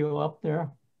video up there.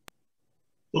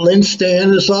 Lynn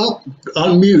Stan is up.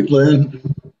 Unmute, Lynn.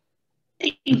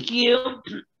 Thank you.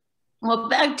 Well,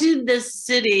 back to this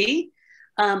city.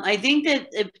 I think that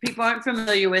if people aren't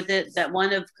familiar with it, that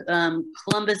one of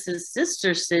Columbus's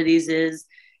sister cities is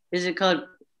it called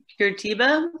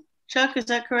Curitiba? Chuck, is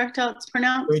that correct how it's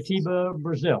pronounced? Curitiba,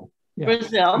 Brazil. Yeah.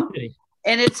 Brazil.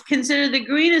 And it's considered the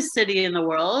greenest city in the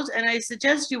world. And I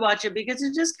suggest you watch it because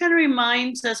it just kind of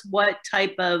reminds us what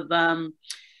type of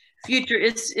future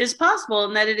is possible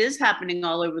and that it is happening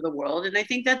all over the world. And I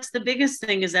think that's the biggest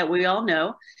thing, is that we all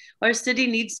know our city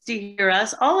needs to hear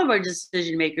us. All of our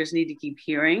decision makers need to keep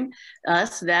hearing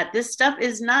us that this stuff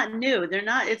is not new.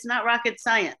 It's not rocket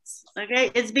science. Okay.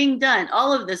 It's being done.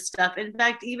 All of this stuff. In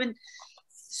fact, even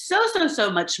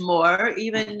so much more,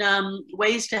 even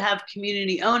ways to have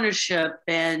community ownership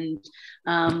and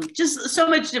just so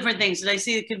much different things. And I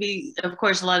see it could be, of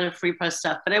course, a lot of free press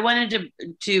stuff, but I wanted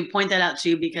to point that out to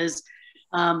you because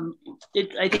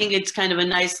I think it's kind of a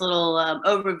nice little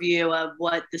overview of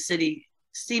what the city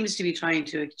seems to be trying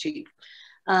to achieve.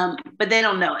 But they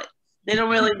don't know it. They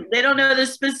don't know the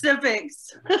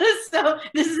specifics. So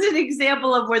this is an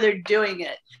example of where they're doing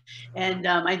it. And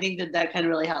I think that kind of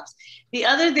really helps. The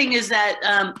other thing is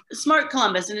that Smart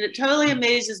Columbus, and it totally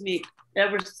amazes me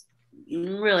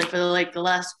really for the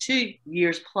last 2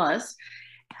 years plus,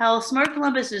 how Smart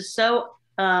Columbus is so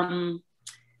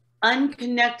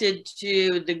unconnected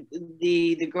to the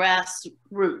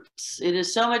grassroots. It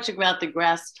is so much about the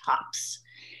grass tops.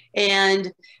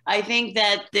 And I think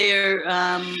that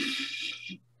I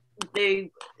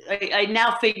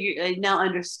now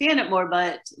understand it more,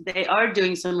 but they are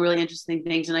doing some really interesting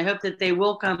things. And I hope that they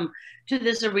will come to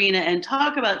this arena and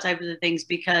talk about types of things,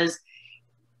 because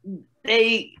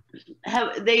they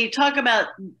talk about,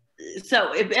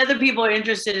 so if other people are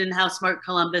interested in how Smart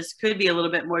Columbus could be a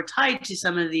little bit more tied to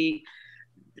some of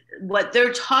what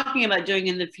they're talking about doing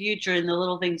in the future and the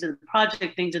little things and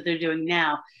project things that they're doing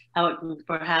now, how it can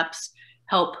perhaps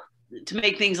help to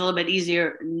make things a little bit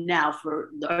easier now for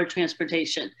our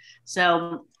transportation.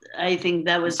 So I think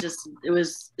that was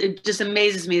it just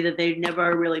amazes me that they never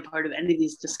are really part of any of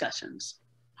these discussions.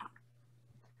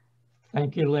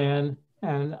 Thank you, Lynn.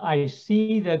 And I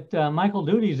see that Michael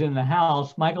Duty's in the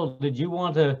house. Michael, did you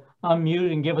want to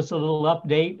unmute and give us a little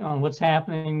update on what's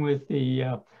happening with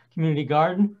the community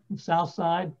garden, the south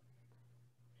side,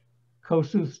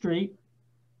 Kosu Street?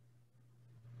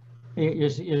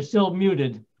 You're still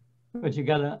muted, but you're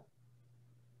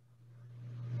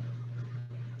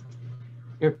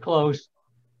close.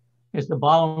 It's the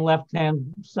bottom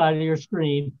left-hand side of your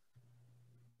screen.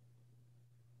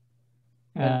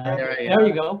 There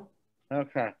you go.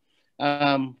 Okay.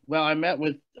 Well, I met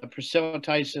with Priscilla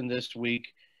Tyson this week,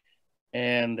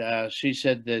 and she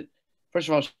said that, first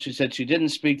of all, she said she didn't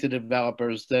speak to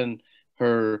developers. Then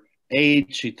her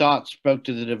aide, she thought, spoke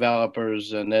to the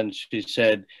developers, and then she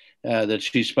said that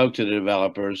she spoke to the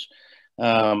developers.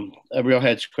 A real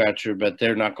head scratcher, but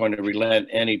they're not going to relent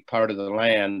any part of the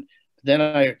land. Then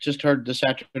I just heard this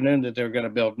afternoon that they're going to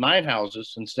build 9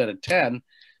 houses instead of 10.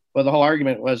 Well, the whole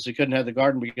argument was they couldn't have the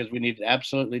garden because we needed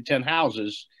absolutely 10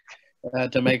 houses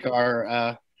to make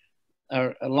our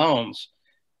loans.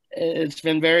 It's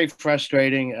been very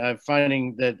frustrating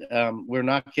finding that we're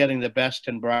not getting the best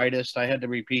and brightest. I had to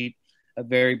repeat a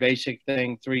very basic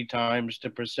thing 3 times to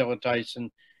Priscilla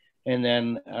Tyson. And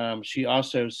then she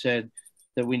also said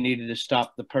that we needed to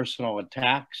stop the personal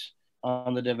attacks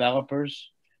on the developers.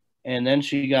 And then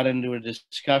she got into a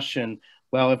discussion,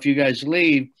 well, if you guys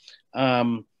leave,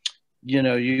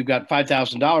 you've got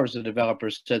 $5,000 the developer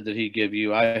said that he'd give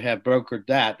you. I have brokered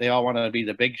that. They all want to be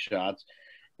the big shots.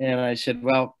 And I said,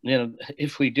 well,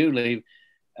 if we do leave,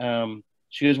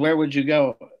 she goes, where would you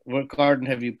go? What garden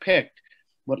have you picked?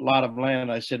 What lot of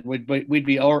land? I said, we'd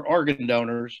be organ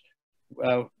donors.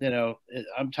 I'm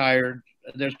tired.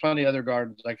 There's plenty of other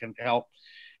gardens I can help.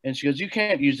 And she goes, you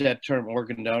can't use that term,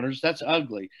 organ donors. That's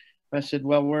ugly. I said,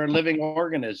 well, we're a living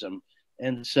organism.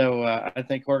 And so I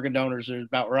think organ donors are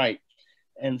about right.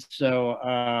 And so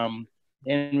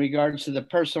in regards to the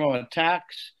personal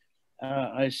attacks,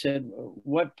 I said,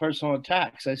 what personal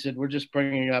attacks? I said, we're just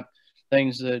bringing up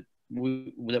things that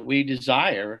we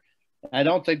desire. I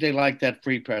don't think they like that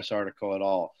Free Press article at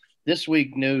all. This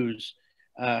Week News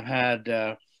had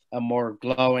a more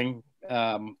glowing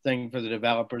thing for the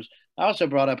developers. I also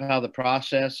brought up how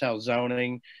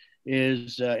zoning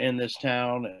is in this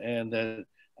town, and that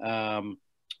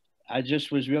I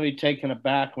just was really taken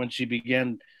aback when she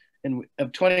began.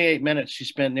 Of 28 minutes, she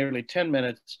spent nearly 10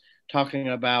 minutes talking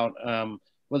about,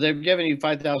 well, they've given you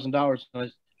 $5,000. I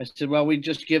said, well, we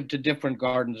just give to different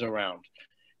gardens around.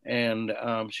 And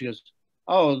she goes,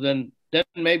 oh, then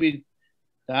maybe,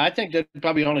 I think they'd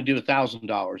probably only do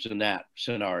 $1,000 in that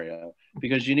scenario,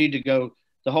 because you need to go,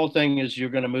 the whole thing is you're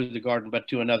going to move the garden, but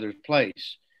to another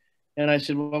place. And I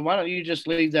said, well, why don't you just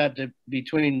leave that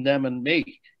between them and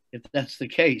me? If that's the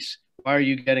case, why are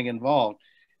you getting involved?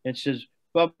 And she says,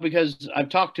 well, because I've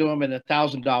talked to them and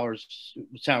 $1,000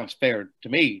 sounds fair to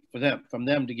me from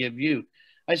them to give you.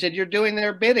 I said, you're doing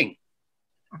their bidding.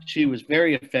 She was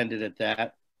very offended at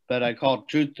that, but I called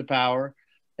truth to power.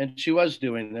 and she was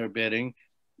doing their bidding.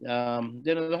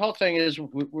 The whole thing is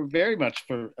we're very much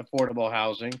for affordable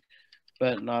housing,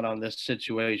 but not on this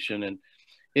situation. And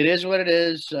it is what it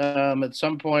is. At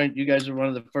some point, you guys are one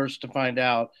of the first to find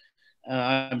out.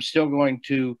 I'm still going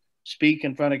to speak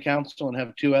in front of council and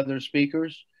have 2 other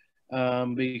speakers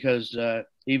because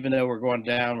even though we're going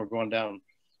down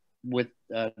with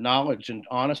knowledge and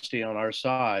honesty on our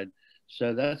side.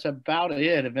 So that's about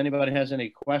it. If anybody has any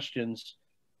questions,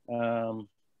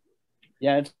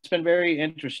 yeah, it's been very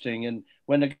interesting. And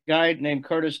when a guy named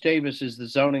Curtis Davis is the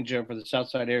zoning chair for the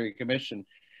Southside Area Commission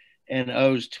and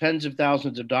owes tens of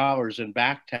thousands of dollars in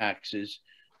back taxes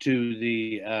to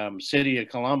the city of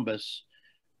Columbus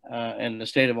and the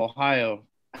state of Ohio,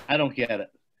 I don't get it.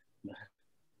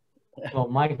 Well,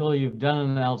 Michael, you've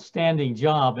done an outstanding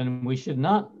job, and we should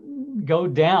not go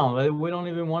down. We don't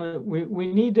even want to. We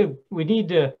need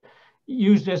to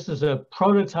use this as a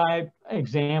prototype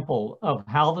example of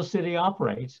how the city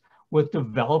operates with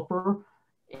developer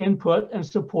input and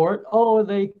support. Oh,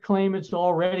 they claim it's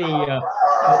already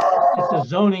it's a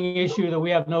zoning issue that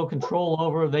we have no control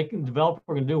over.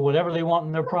 Developer can do whatever they want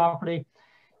in their property.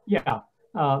 Yeah,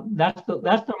 that's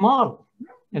the model.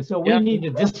 And so we need to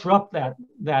disrupt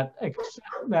that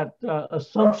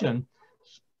assumption.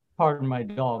 Pardon my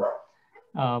dog.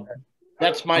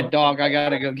 That's my dog. I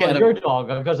gotta go get him. Your dog,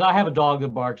 because I have a dog that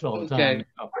barks all the time.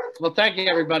 Well, thank you,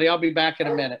 everybody. I'll be back in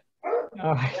a minute.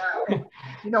 All right.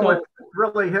 You know, what's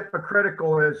really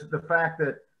hypocritical is the fact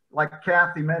that, like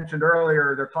Cathy mentioned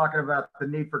earlier, they're talking about the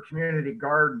need for community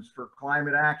gardens for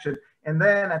climate action. And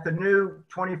then at the new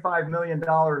 $25 million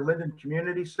Lynd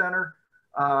Community Center,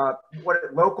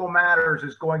 Local Matters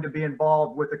is going to be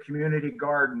involved with a community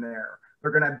garden there.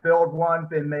 They're going to build one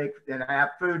and have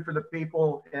food for the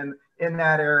people in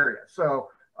that area. So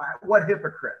what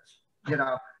hypocrites, you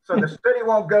know? So the city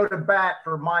won't go to bat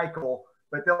for Michael,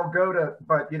 but they'll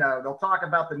talk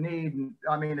about the need. And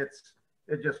I mean, it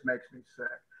just makes me sick.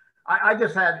 I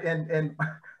just had, and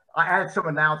I had some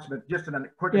announcement, just a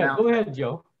quick announcement. Go ahead,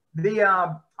 Joe.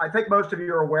 I think most of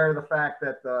you are aware of the fact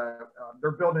that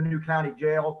they're building a new county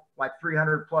jail, like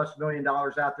 $300+ million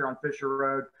out there on Fisher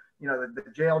Road. You know, the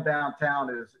jail downtown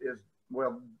is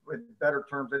well, in better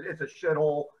terms, it's a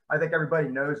shithole. I think everybody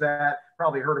knows that.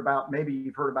 Maybe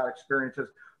you've heard about experiences.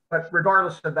 But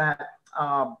regardless of that,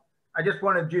 I just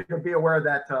wanted you to be aware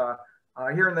that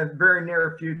here in the very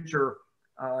near future,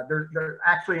 they're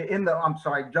actually I'm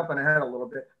sorry, jumping ahead a little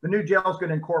bit. The new jail is going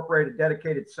to incorporate a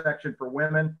dedicated section for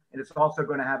women, and it's also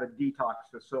going to have a detox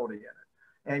facility in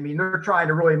it. I mean, they're trying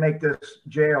to really make this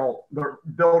jail,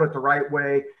 build it the right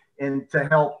way, and to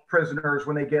help prisoners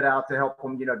when they get out, to help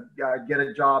them, get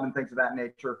a job and things of that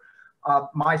nature.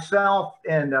 Myself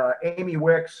and Amy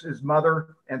Wicks's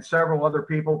mother and several other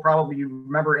people, probably you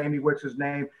remember Amy Wicks's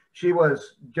name. She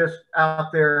was just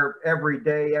out there every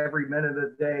day, every minute of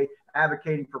the day,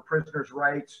 advocating for prisoners'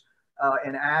 rights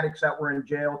and addicts that were in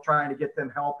jail, trying to get them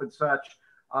help and such.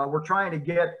 We're trying to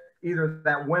get either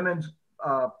that women's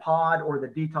pod or the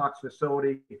detox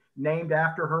facility named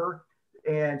after her.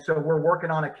 And so we're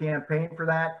working on a campaign for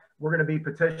that. We're going to be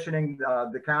petitioning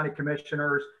the county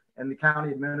commissioners and the county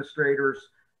administrators.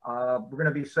 We're going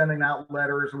to be sending out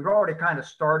letters. We've already kind of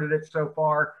started it so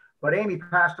far, but Amy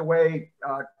passed away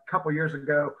a couple years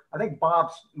ago. I think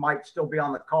Bob might still be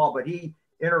on the call, but he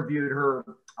interviewed her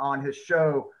on his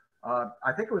show.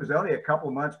 I think it was only a couple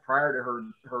of months prior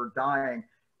to her dying.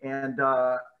 And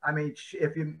I mean,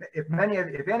 if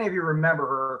any of you remember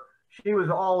her, she was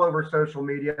all over social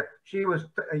media. She was,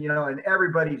 in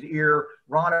everybody's ear,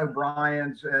 Ron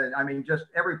O'Brien's, I mean, just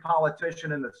every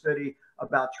politician in the city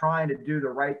about trying to do the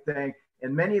right thing.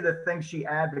 And many of the things she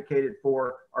advocated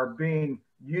for are being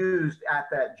used at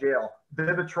that jail.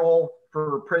 Vivitrol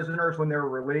for prisoners when they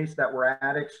were released that were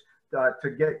addicts, to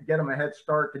get them a head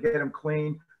start, to get them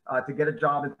clean, to get a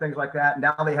job and things like that.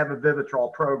 Now they have a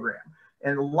Vivitrol program.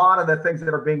 And a lot of the things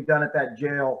that are being done at that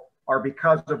jail are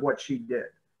because of what she did.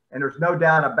 And there's no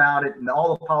doubt about it. And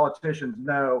all the politicians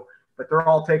know, but they're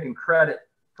all taking credit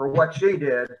for what she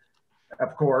did,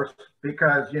 of course,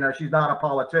 because, she's not a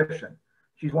politician.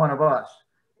 She's one of us.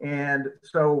 And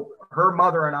so her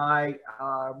mother and I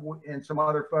and some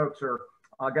other folks are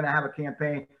going to have a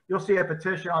campaign. You'll see a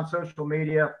petition on social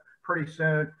media pretty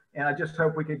soon. And I just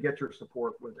hope we could get your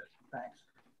support with it. Thanks.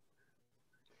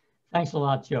 Thanks a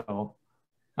lot, Joe.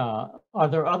 Are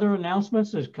there other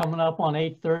announcements that's coming up on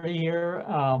 8:30 here?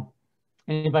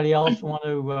 Anybody else want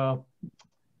to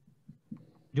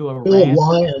do a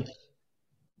rant?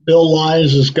 Bill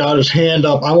Lyons has got his hand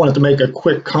up. I wanted to make a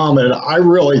quick comment. I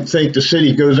really think the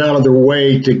city goes out of their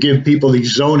way to give people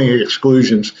these zoning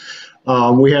exclusions.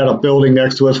 We had a building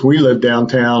next to us, we live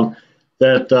downtown,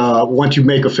 that once you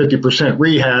make a 50%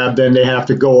 rehab, then they have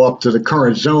to go up to the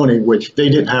current zoning, which they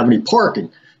didn't have any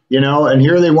parking, and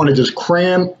here they want to just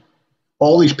cram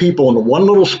all these people into one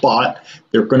little spot.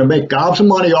 They're going to make gobs of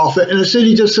money off it. And the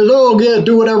city just says, oh, yeah,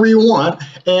 do whatever you want.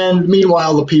 And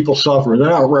meanwhile, the people suffer. They're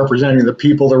not representing the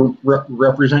people. They're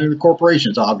representing the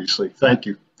corporations, obviously. Thank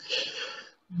you.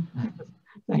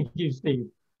 Thank you,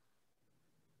 Steve.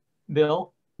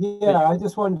 Bill? Yeah, I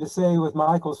just wanted to say with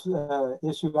Michael's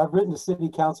issue, I've written to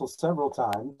city council several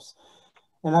times.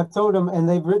 And I've told them, and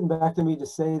they've written back to me to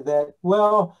say that,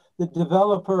 well, the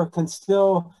developer can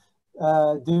still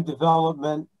do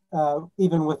development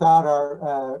even without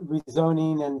our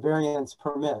rezoning and variance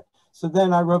permit. So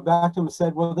then I wrote back to them and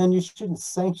said, well, then you shouldn't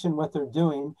sanction what they're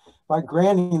doing by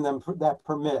granting them that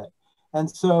permit. And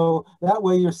so that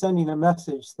way you're sending a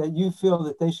message that you feel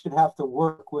that they should have to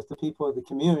work with the people of the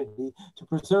community to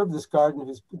preserve this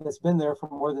garden that's been there for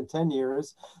more than 10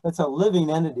 years. That's a living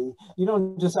entity. You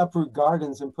don't just uproot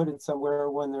gardens and put it somewhere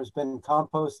when there's been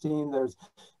composting, there's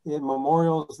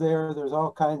memorials there, there's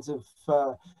all kinds of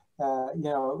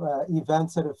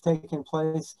events that have taken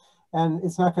place. And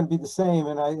it's not going to be the same.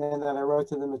 And then I wrote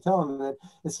to them to tell them that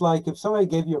it's like if somebody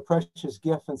gave you a precious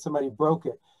gift and somebody broke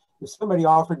it, if somebody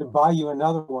offered to buy you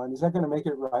another one, is that going to make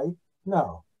it right?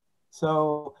 No.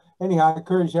 So anyhow, I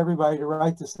encourage everybody to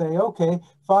write to say, okay,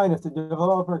 fine, if the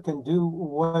developer can do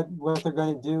what they're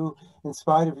going to do in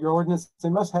spite of your ordinance, they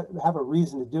must have a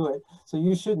reason to do it. So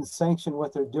you shouldn't sanction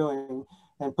what they're doing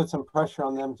and put some pressure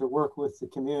on them to work with the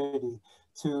community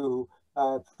to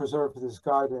preserve this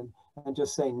garden and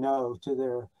just say no to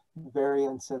their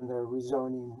variance and their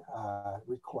rezoning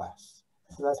requests.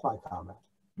 So that's my comment.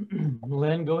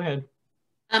 Lynn, go ahead.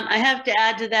 I have to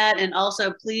add to that, and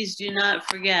also please do not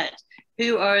forget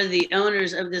who are the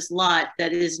owners of this lot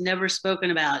that is never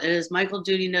spoken about. As Michael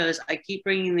Duty knows, I keep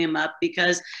bringing them up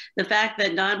because the fact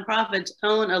that nonprofits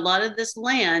own a lot of this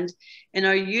land and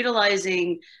are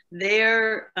utilizing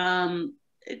their,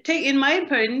 in my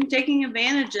opinion, taking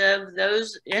advantage of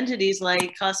those entities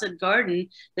like Casa Garden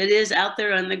that is out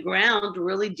there on the ground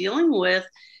really dealing with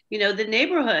the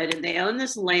neighborhood, and they own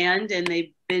this land and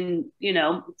they've been,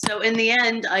 so in the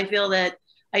end, I feel that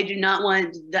I do not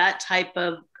want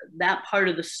that part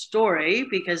of the story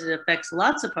because it affects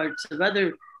lots of parts of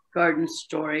other garden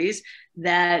stories,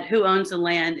 that who owns the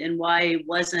land and why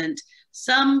wasn't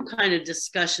some kind of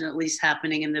discussion at least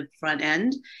happening in the front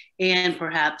end, and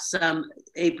perhaps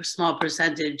a small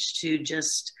percentage to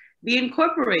just be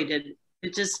incorporated.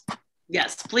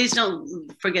 Yes, please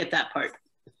don't forget that part.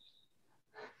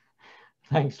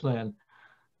 Thanks, Lynn.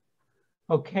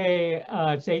 Okay,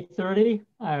 it's 8:30.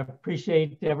 I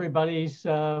appreciate everybody's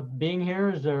being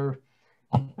here.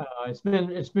 It's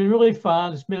been really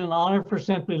fun. It's been an honor for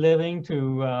Simply Living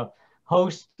to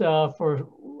host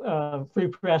for Free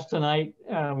Press tonight.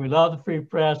 We love the Free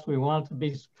Press. We want to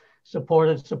be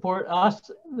supported. Support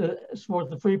us, support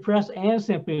the Free Press and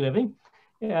Simply Living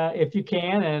if you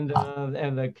can, and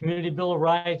the Community Bill of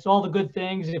Rights, all the good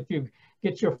things. If you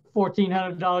get your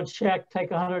 $1,400 check, take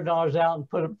 $100 out and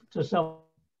put it to some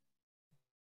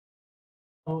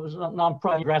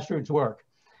nonprofit grassroots work,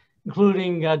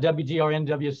 including WGR and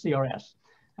WCRS.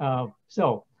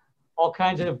 So all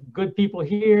kinds of good people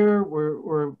here.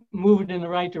 We're moving in the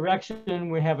right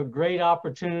direction. We have a great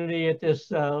opportunity at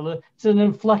this, it's an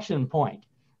inflection point,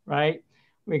 right?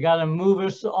 We got to move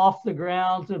us off the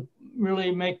ground to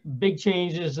really make big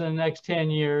changes in the next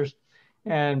 10 years.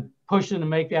 And pushing to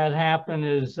make that happen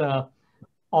is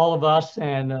all of us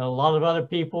and a lot of other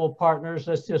people, partners.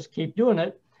 Let's just keep doing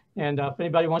it. And if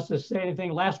anybody wants to say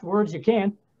anything, last words, you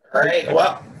can. All right.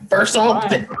 Well, first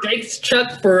off, thanks,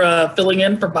 Chuck, for filling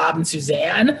in for Bob and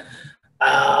Suzanne.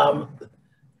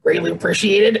 Greatly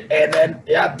appreciated. And then,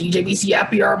 yeah, DJBC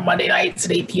Happy Hour Monday nights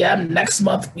at 8 p.m. Next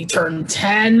month, we turn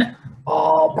 10.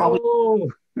 I'll probably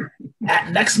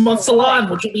at next month's Salon,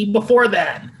 which will be before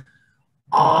then.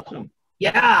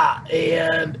 Yeah,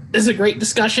 and this is a great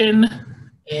discussion.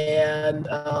 And,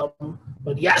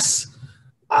 but yes,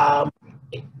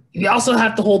 we also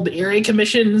have to hold the area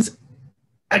commissions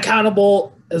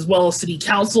accountable as well as city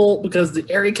council, because the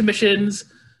area commissions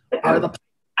are the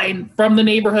pipeline from the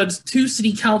neighborhoods to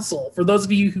city council. For those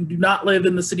of you who do not live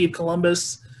in the city of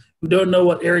Columbus, who don't know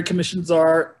what area commissions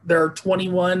are, there are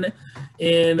 21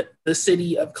 in the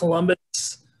city of Columbus.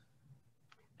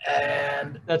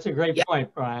 And that's a great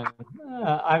point, Brian.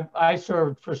 I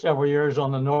served for several years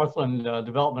on the Northland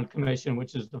Development Commission,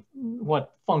 which is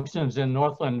what functions in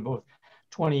Northland with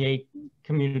 28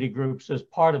 community groups as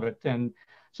part of it. And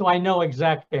so I know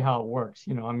exactly how it works.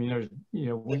 I mean, there's,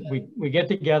 we get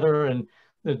together and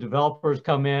the developers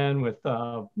come in with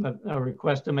a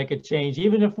request to make a change,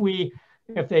 even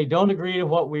if they don't agree to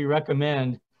what we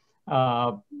recommend,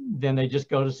 then they just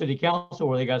go to city council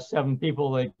where they got 7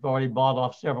 people. They've already bought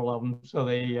off several of them, so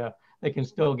they can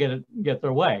still get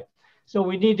their way. So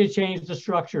we need to change the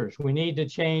structures. We need to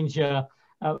change,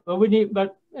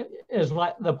 but as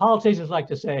like the politicians like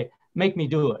to say, make me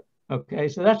do it. Okay,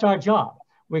 so that's our job.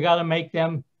 We got to make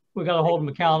them. We got to hold them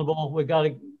accountable. We got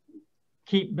to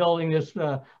keep building this.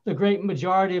 The great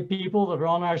majority of people that are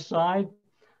on our side.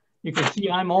 You can see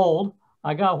I'm old.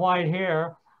 I got white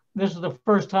hair. This is the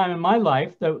first time in my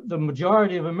life that the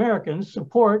majority of Americans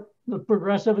support the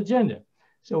progressive agenda.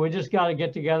 So we just got to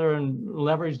get together and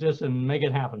leverage this and make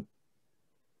it happen.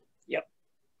 Yep.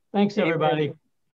 Thanks, everybody.